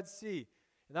through the Red Sea.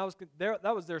 And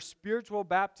that was their spiritual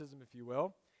baptism, if you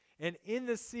will. And in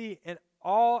the sea, and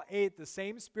all ate the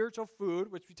same spiritual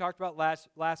food, which we talked about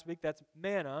last week, that's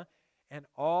manna, and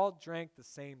all drank the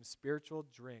same spiritual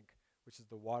drink, which is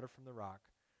the water from the rock.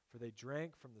 For they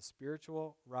drank from the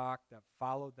spiritual rock that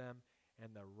followed them,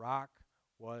 and the rock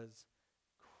was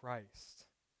Christ.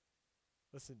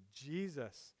 Listen,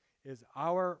 Jesus is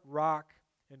our rock,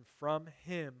 and from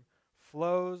him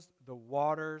flows the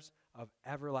waters of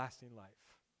everlasting life.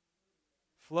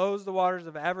 Flows the waters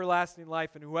of everlasting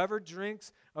life, and whoever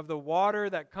drinks of the water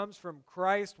that comes from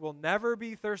Christ will never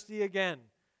be thirsty again.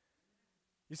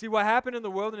 You see, what happened in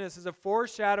the wilderness is a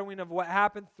foreshadowing of what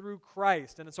happened through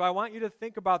Christ. And so I want you to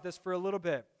think about this for a little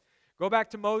bit. Go back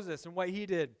to Moses and what he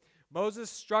did. Moses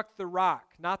struck the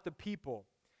rock, not the people.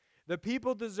 The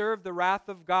people deserved the wrath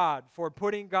of God for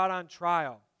putting God on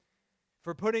trial,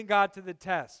 for putting God to the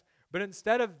test. But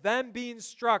instead of them being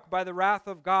struck by the wrath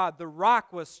of God, the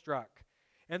rock was struck.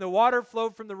 And the water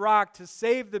flowed from the rock to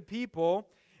save the people,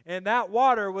 and that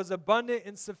water was abundant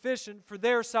and sufficient for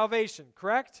their salvation,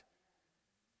 correct?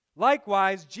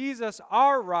 Likewise, Jesus,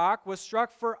 our rock, was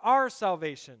struck for our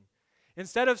salvation.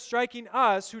 Instead of striking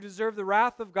us, who deserve the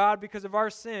wrath of God because of our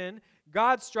sin,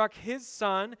 God struck his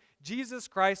Son, Jesus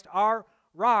Christ, our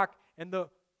rock, and the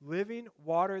living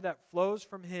water that flows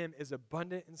from him is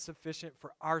abundant and sufficient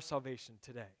for our salvation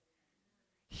today.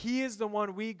 He is the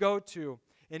one we go to,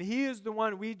 and he is the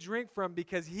one we drink from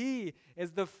because he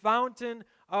is the fountain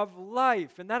of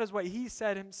life. And that is what he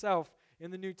said himself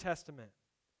in the New Testament.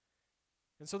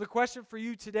 And so the question for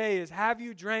you today is, have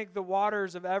you drank the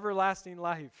waters of everlasting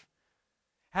life?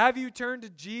 Have you turned to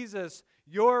Jesus,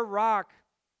 your rock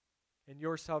and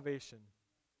your salvation?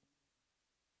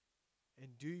 And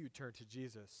do you turn to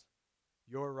Jesus,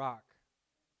 your rock,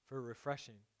 for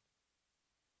refreshing?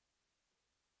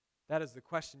 That is the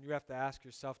question you have to ask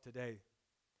yourself today.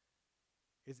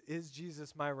 Is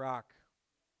Jesus my rock?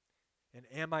 And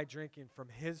am I drinking from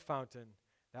his fountain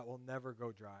that will never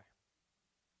go dry?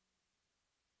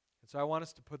 And so I want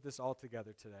us to put this all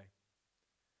together today.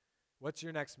 What's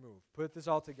your next move? Put this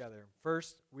all together.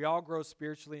 First, we all grow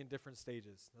spiritually in different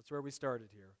stages. That's where we started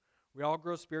here. We all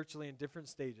grow spiritually in different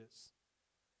stages.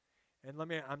 And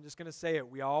I'm just going to say it.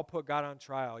 We all put God on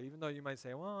trial, even though you might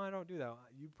say, well, I don't do that.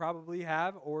 You probably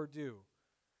have or do.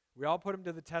 We all put him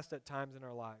to the test at times in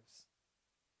our lives.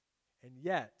 And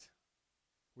yet,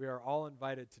 we are all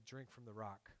invited to drink from the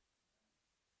rock.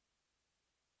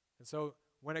 And so,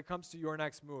 when it comes to your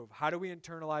next move, how do we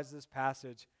internalize this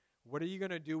passage? What are you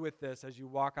going to do with this as you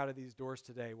walk out of these doors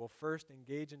today? Well, first,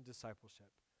 engage in discipleship.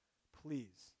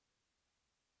 Please.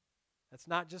 That's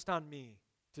not just on me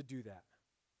to do that.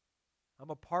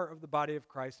 I'm a part of the body of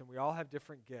Christ, and we all have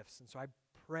different gifts. And so I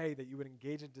pray that you would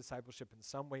engage in discipleship in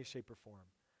some way, shape, or form.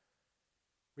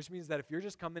 Which means that if you're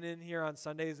just coming in here on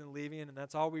Sundays and leaving, and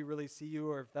that's all we really see you,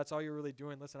 or if that's all you're really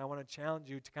doing, listen, I want to challenge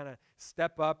you to kind of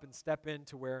step up and step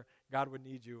into where God would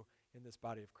need you in this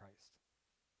body of Christ.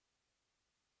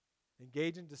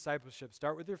 Engage in discipleship.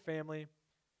 Start with your family,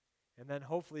 and then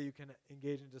hopefully you can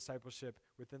engage in discipleship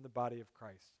within the body of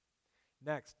Christ.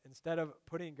 Next, instead of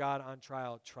putting God on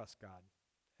trial, trust God.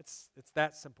 It's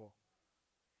that simple.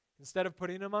 Instead of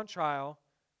putting him on trial,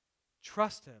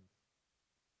 trust him.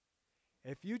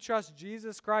 If you trust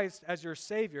Jesus Christ as your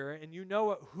Savior, and you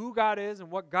know who God is and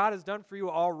what God has done for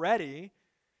you already,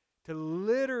 to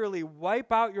literally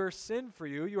wipe out your sin for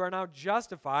you, you are now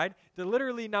justified, to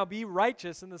literally now be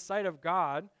righteous in the sight of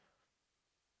God.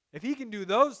 If he can do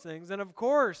those things, then of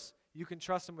course you can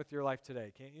trust him with your life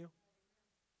today, can't you?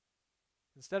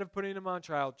 Instead of putting him on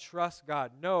trial, trust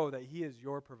God. Know that he is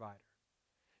your provider.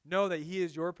 Know that he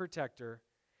is your protector,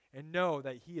 and know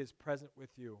that he is present with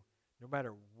you no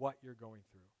matter what you're going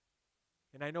through.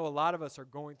 And I know a lot of us are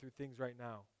going through things right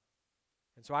now.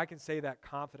 And so I can say that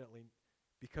confidently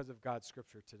because of God's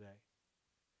scripture today.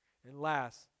 And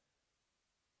last,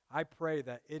 I pray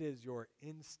that it is your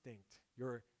instinct,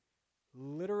 your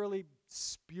literally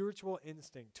spiritual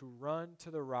instinct to run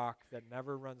to the rock that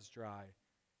never runs dry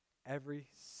every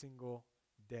single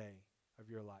day of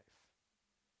your life.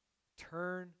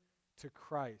 Turn to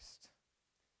Christ,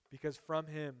 because from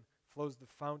him flows the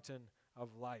fountain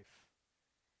of life.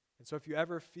 And so if you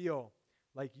ever feel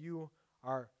like you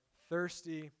are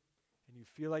thirsty and you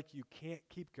feel like you can't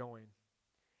keep going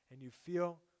and you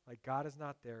feel like God is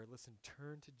not there, listen,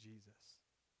 turn to Jesus.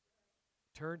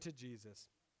 Turn to Jesus.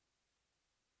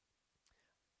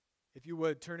 If you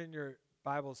would, turn in your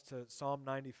Bibles to Psalm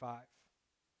 95.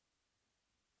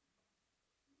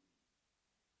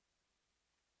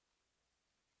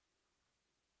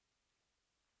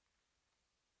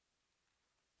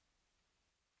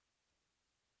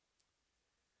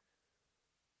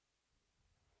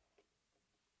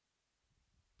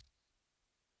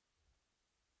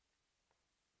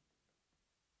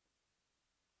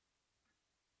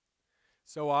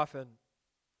 So often,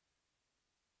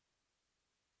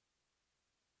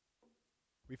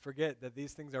 we forget that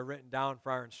these things are written down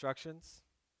for our instructions,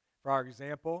 for our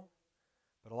example,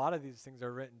 but a lot of these things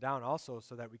are written down also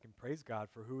so that we can praise God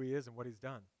for who He is and what He's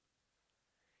done.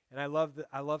 And I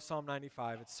love Psalm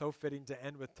 95. It's so fitting to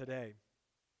end with today.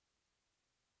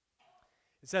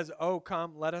 It says, "Oh,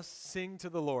 come, let us sing to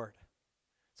the Lord."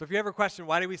 So if you have a question,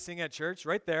 why do we sing at church?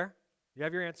 Right there. You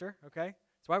have your answer, okay?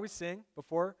 That's why we sing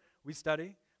before we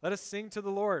study. Let us sing to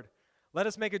the Lord. Let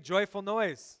us make a joyful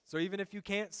noise. So even if you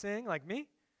can't sing like me,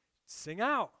 sing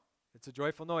out. It's a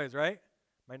joyful noise, right?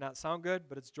 Might not sound good,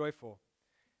 but it's joyful.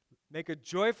 Make a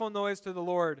joyful noise to the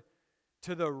Lord,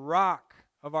 to the rock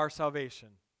of our salvation.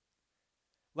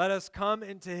 Let us come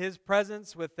into His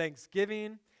presence with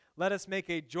thanksgiving. Let us make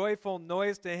a joyful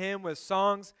noise to Him with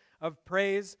songs of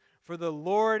praise. For the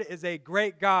Lord is a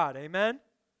great God. Amen?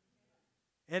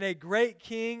 And a great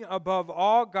King above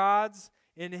all gods.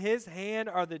 In His hand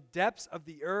are the depths of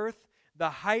the earth. The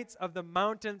heights of the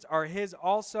mountains are His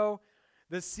also.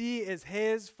 The sea is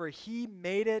His, for He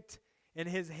made it, and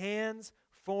His hands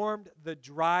formed the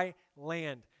dry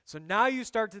land. So now you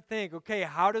start to think, okay,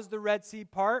 how does the Red Sea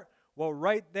part? Well,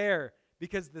 right there,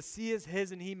 because the sea is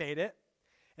His and He made it.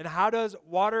 And how does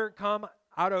water come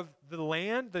out of the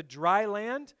land, the dry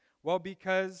land? Well,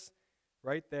 because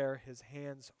right there, His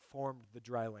hands formed the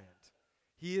dry land.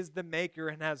 He is the maker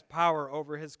and has power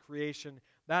over His creation.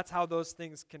 That's how those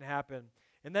things can happen.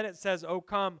 And then it says, "Oh,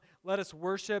 come, let us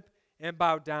worship and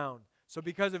bow down." So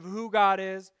because of who God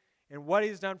is and what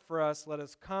He's done for us, let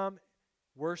us come,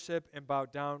 worship, and bow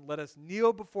down. Let us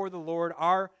kneel before the Lord,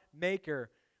 our Maker.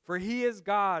 For He is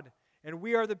God, and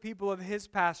we are the people of His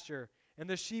pasture and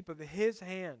the sheep of His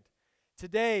hand.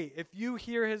 Today, if you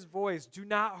hear His voice, do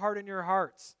not harden your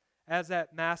hearts, as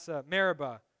at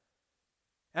Meribah,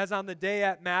 as on the day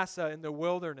at Massa in the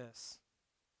wilderness,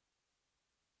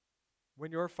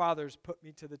 when your fathers put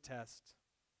me to the test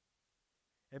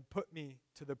and put me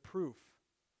to the proof,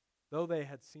 though they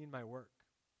had seen my work.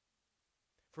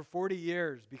 For 40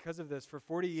 years, because of this, for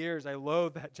 40 years I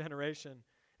loathed that generation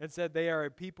and said, "They are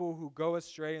a people who go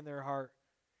astray in their heart,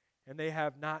 and they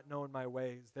have not known my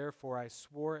ways. Therefore I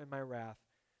swore in my wrath,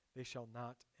 they shall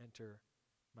not enter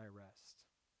my rest."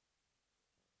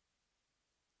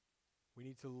 We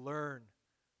need to learn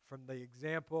from the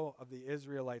example of the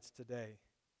Israelites today.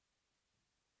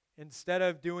 Instead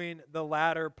of doing the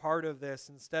latter part of this,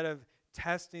 instead of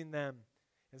testing them,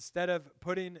 instead of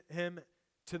putting Him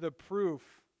to the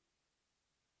proof,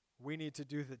 we need to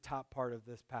do the top part of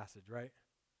this passage, right?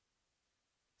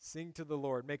 Sing to the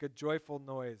Lord, make a joyful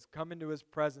noise, come into His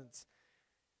presence.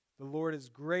 The Lord is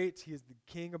great. He is the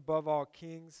King above all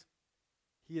kings.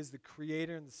 He is the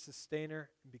creator and the sustainer,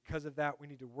 and because of that, we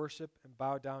need to worship and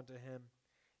bow down to Him,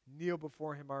 kneel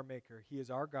before Him, our Maker. He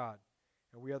is our God,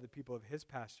 and we are the people of His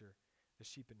pasture, the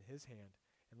sheep in His hand.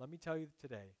 And let me tell you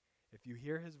today, if you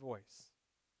hear His voice,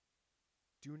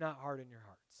 do not harden your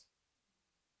hearts.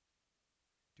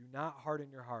 Do not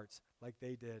harden your hearts like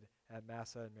they did at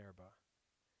Massa and Meribah.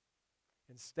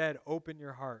 Instead, open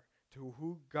your heart to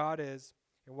who God is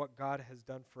and what God has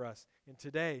done for us. And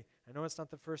today, I know it's not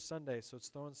the first Sunday, so it's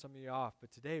throwing some of you off,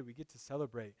 but today we get to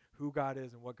celebrate who God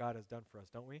is and what God has done for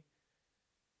us, don't we?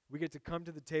 We get to come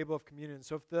to the table of communion.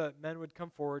 So if the men would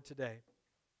come forward today,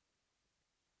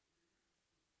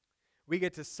 we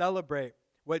get to celebrate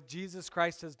what Jesus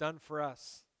Christ has done for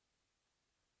us.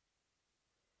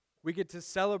 We get to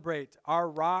celebrate our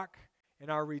rock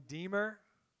and our Redeemer.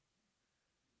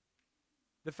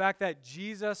 The fact that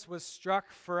Jesus was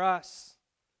struck for us,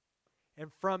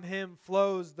 and from Him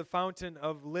flows the fountain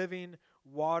of living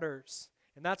waters.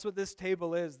 And that's what this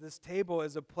table is. This table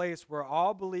is a place where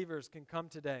all believers can come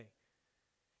today.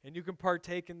 And you can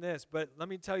partake in this. But let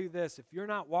me tell you this, if you're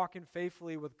not walking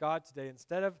faithfully with God today,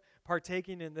 instead of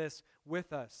partaking in this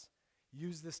with us,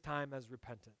 use this time as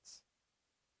repentance.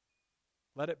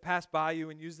 Let it pass by you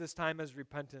and use this time as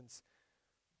repentance.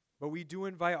 But we do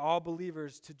invite all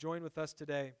believers to join with us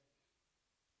today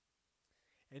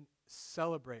and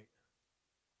celebrate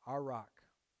our rock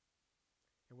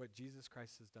and what Jesus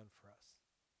Christ has done for us.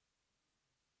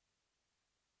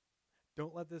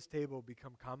 Don't let this table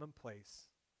become commonplace.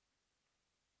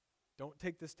 Don't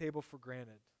take this table for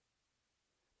granted.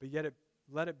 But yet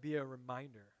let it be a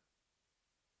reminder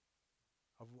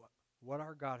of what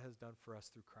our God has done for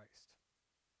us through Christ.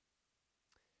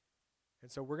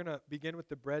 And so we're going to begin with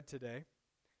the bread today.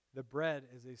 The bread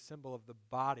is a symbol of the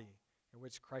body in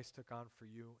which Christ took on for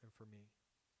you and for me.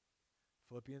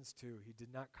 Philippians 2, he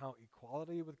did not count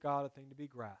equality with God a thing to be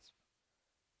grasped,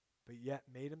 but yet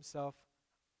made himself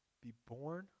be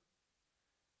born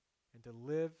and to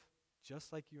live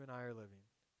just like you and I are living,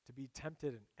 to be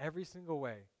tempted in every single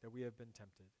way that we have been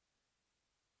tempted.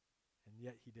 And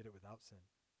yet he did it without sin.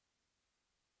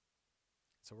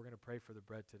 So we're going to pray for the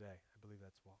bread today. I believe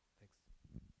that's well. Thanks.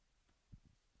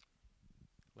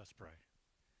 Let's pray.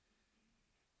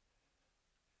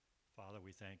 Father,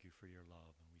 we thank you for your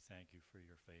love, and we thank you for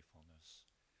your faithfulness.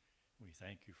 We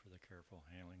thank you for the careful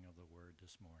handling of the word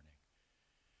this morning.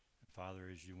 And Father,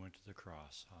 as you went to the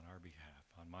cross on our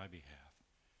behalf, on my behalf,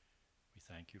 we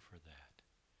thank you for that,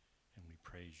 and we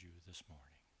praise you this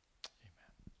morning.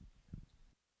 Amen.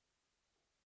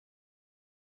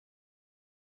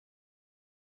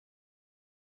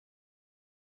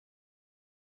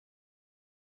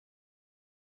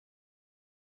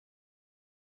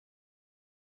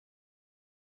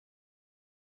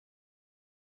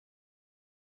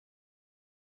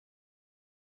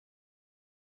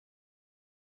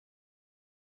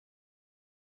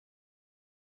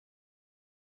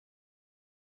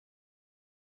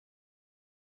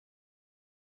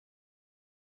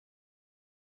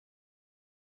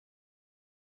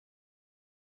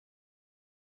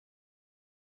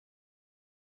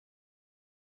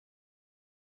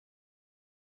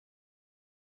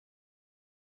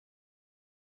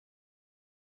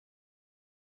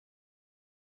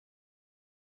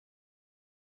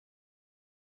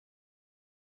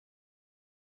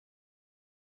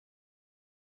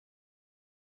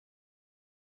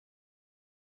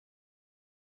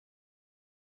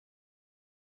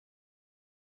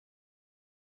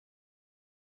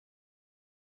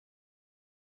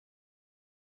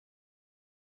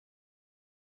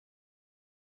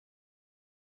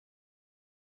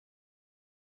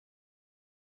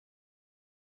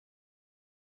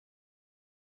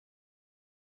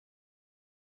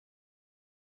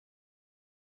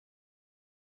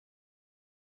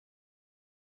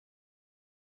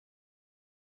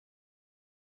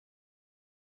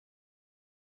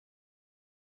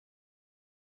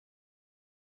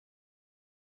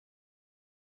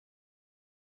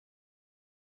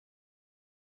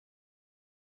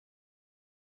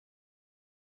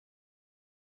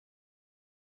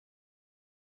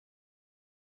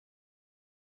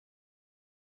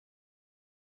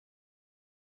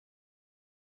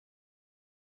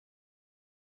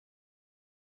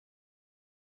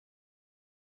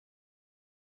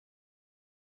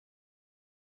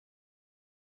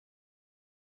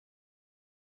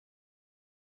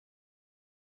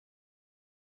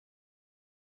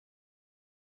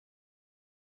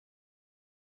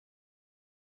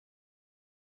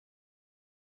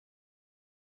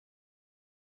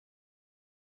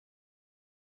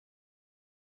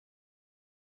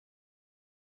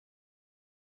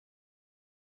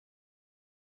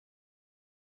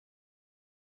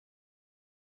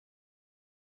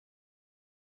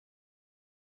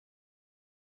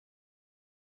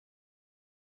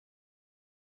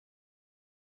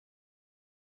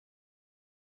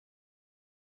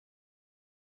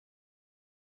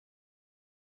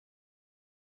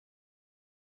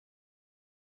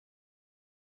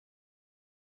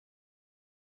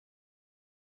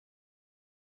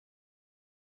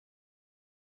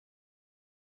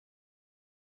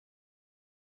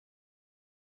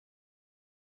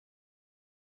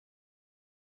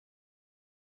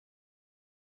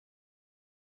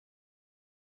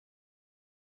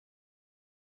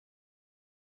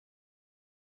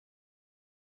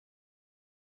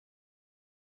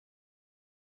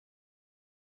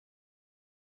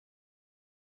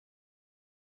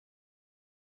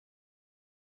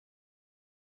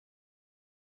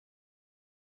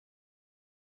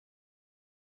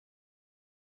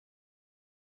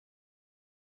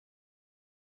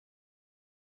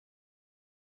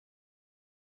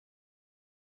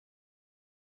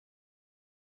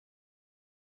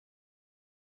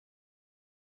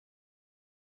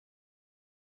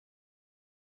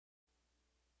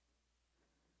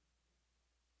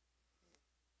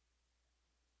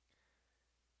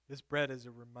 This bread is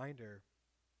a reminder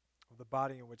of the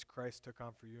body in which Christ took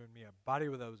on for you and me, a body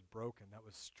that was broken, that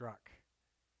was struck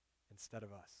instead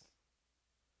of us.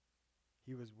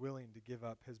 He was willing to give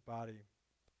up his body.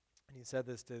 And he said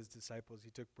this to his disciples.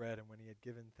 He took bread, and when he had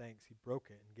given thanks, he broke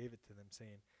it and gave it to them,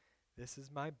 saying, "This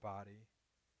is my body,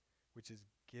 which is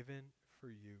given for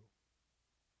you.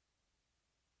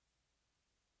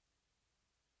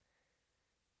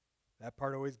 That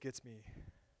part always gets me.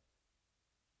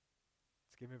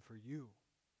 It's given for you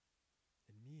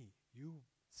and me, you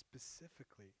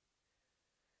specifically.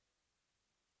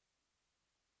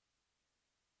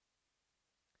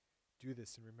 Do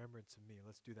this in remembrance of me.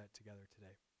 Let's do that together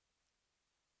today.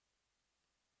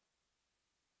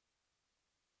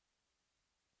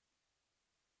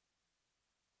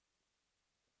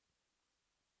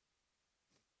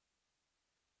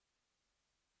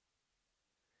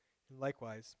 And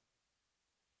likewise,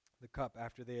 the cup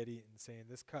after they had eaten, saying,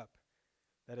 "This cup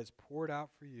that is poured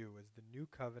out for you is the new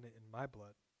covenant in my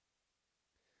blood."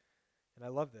 And I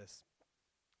love this,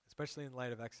 especially in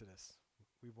light of Exodus.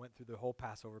 We went through the whole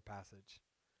Passover passage.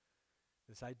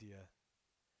 This idea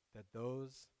that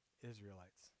those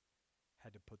Israelites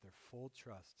had to put their full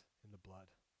trust in the blood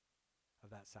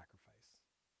of that sacrifice.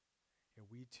 And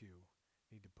we too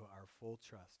need to put our full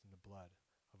trust in the blood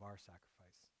of our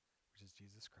sacrifice, which is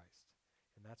Jesus Christ.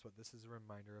 And that's what this is a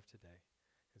reminder of today.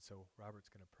 And so Robert's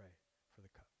going to pray for the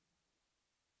cup.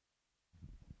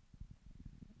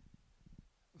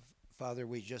 Father,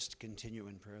 we just continue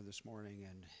in prayer this morning,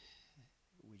 and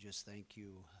we just thank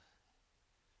you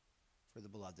for the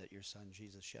blood that your son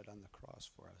Jesus shed on the cross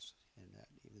for us, and that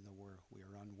even though we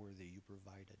are unworthy, you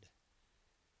provided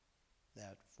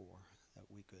that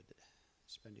we could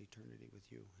spend eternity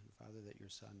with you. And Father, that your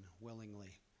son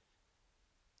willingly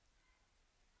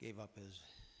gave up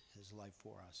his life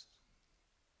for us,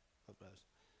 but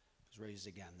was raised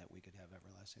again that we could have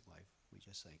everlasting life. We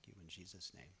just thank you in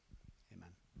Jesus' name.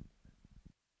 Amen.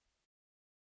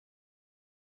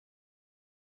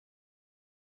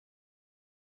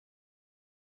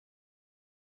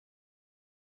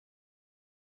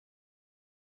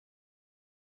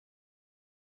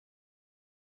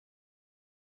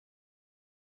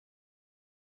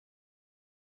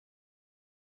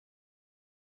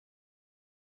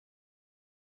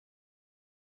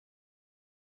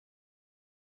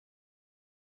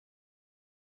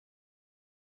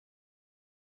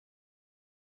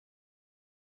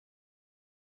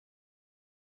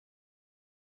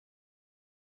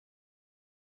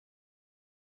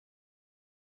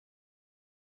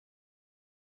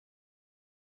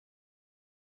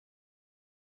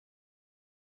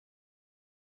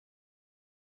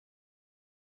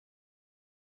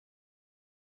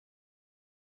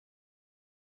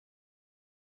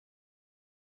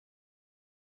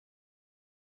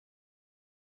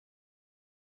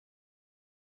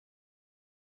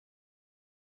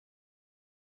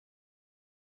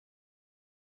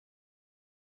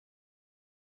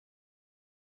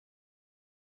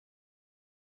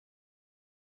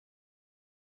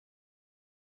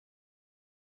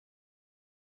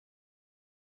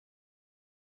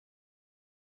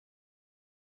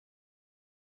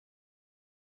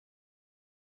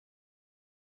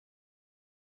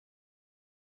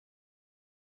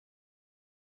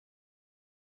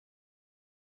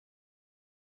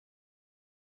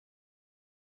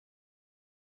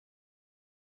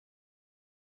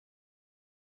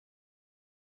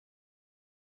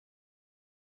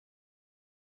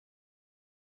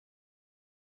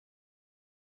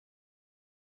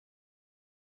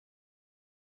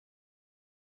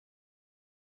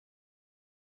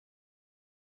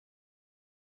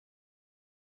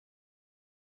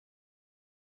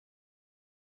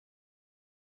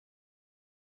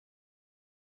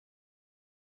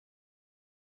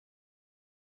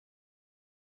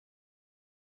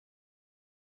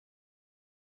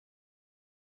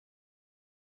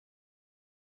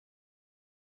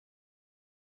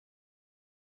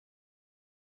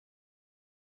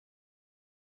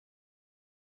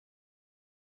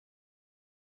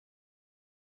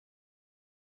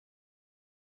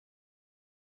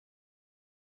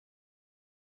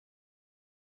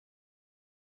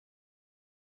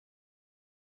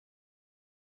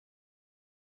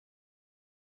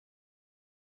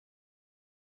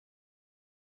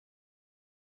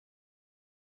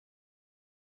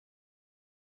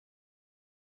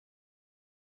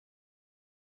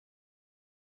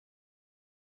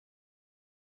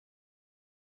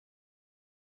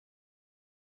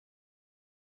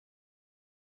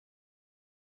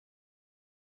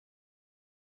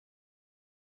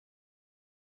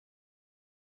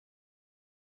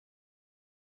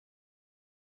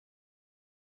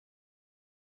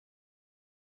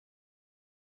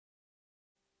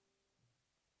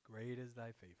 Great is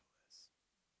thy faithfulness,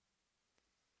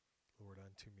 Lord,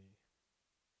 unto me.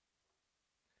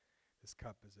 This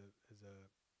cup is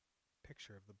a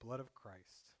picture of the blood of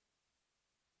Christ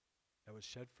that was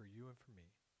shed for you and for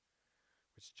me,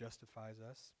 which justifies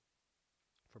us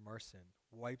from our sin,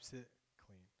 wipes it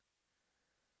clean,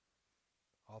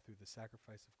 all through the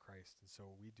sacrifice of Christ. And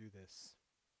so we do this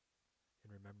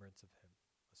in remembrance of him.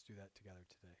 Let's do that together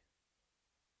today.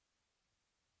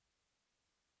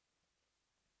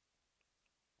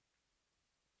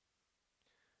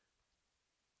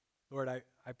 Lord,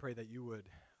 I pray that you would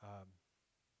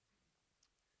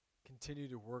continue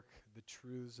to work the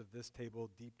truths of this table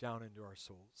deep down into our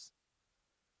souls.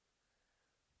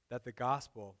 That the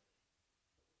gospel,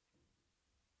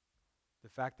 the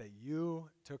fact that you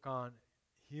took on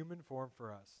human form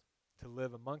for us, to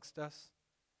live amongst us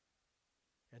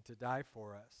and to die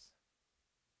for us,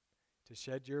 to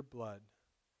shed your blood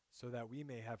so that we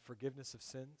may have forgiveness of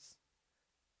sins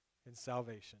and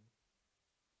salvation.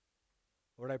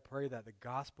 Lord, I pray that the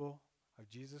gospel of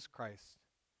Jesus Christ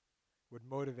would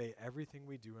motivate everything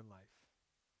we do in life.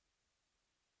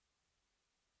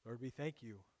 Lord, we thank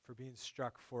you for being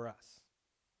struck for us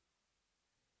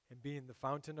and being the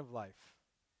fountain of life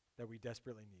that we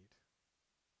desperately need.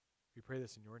 We pray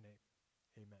this in your name.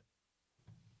 Amen.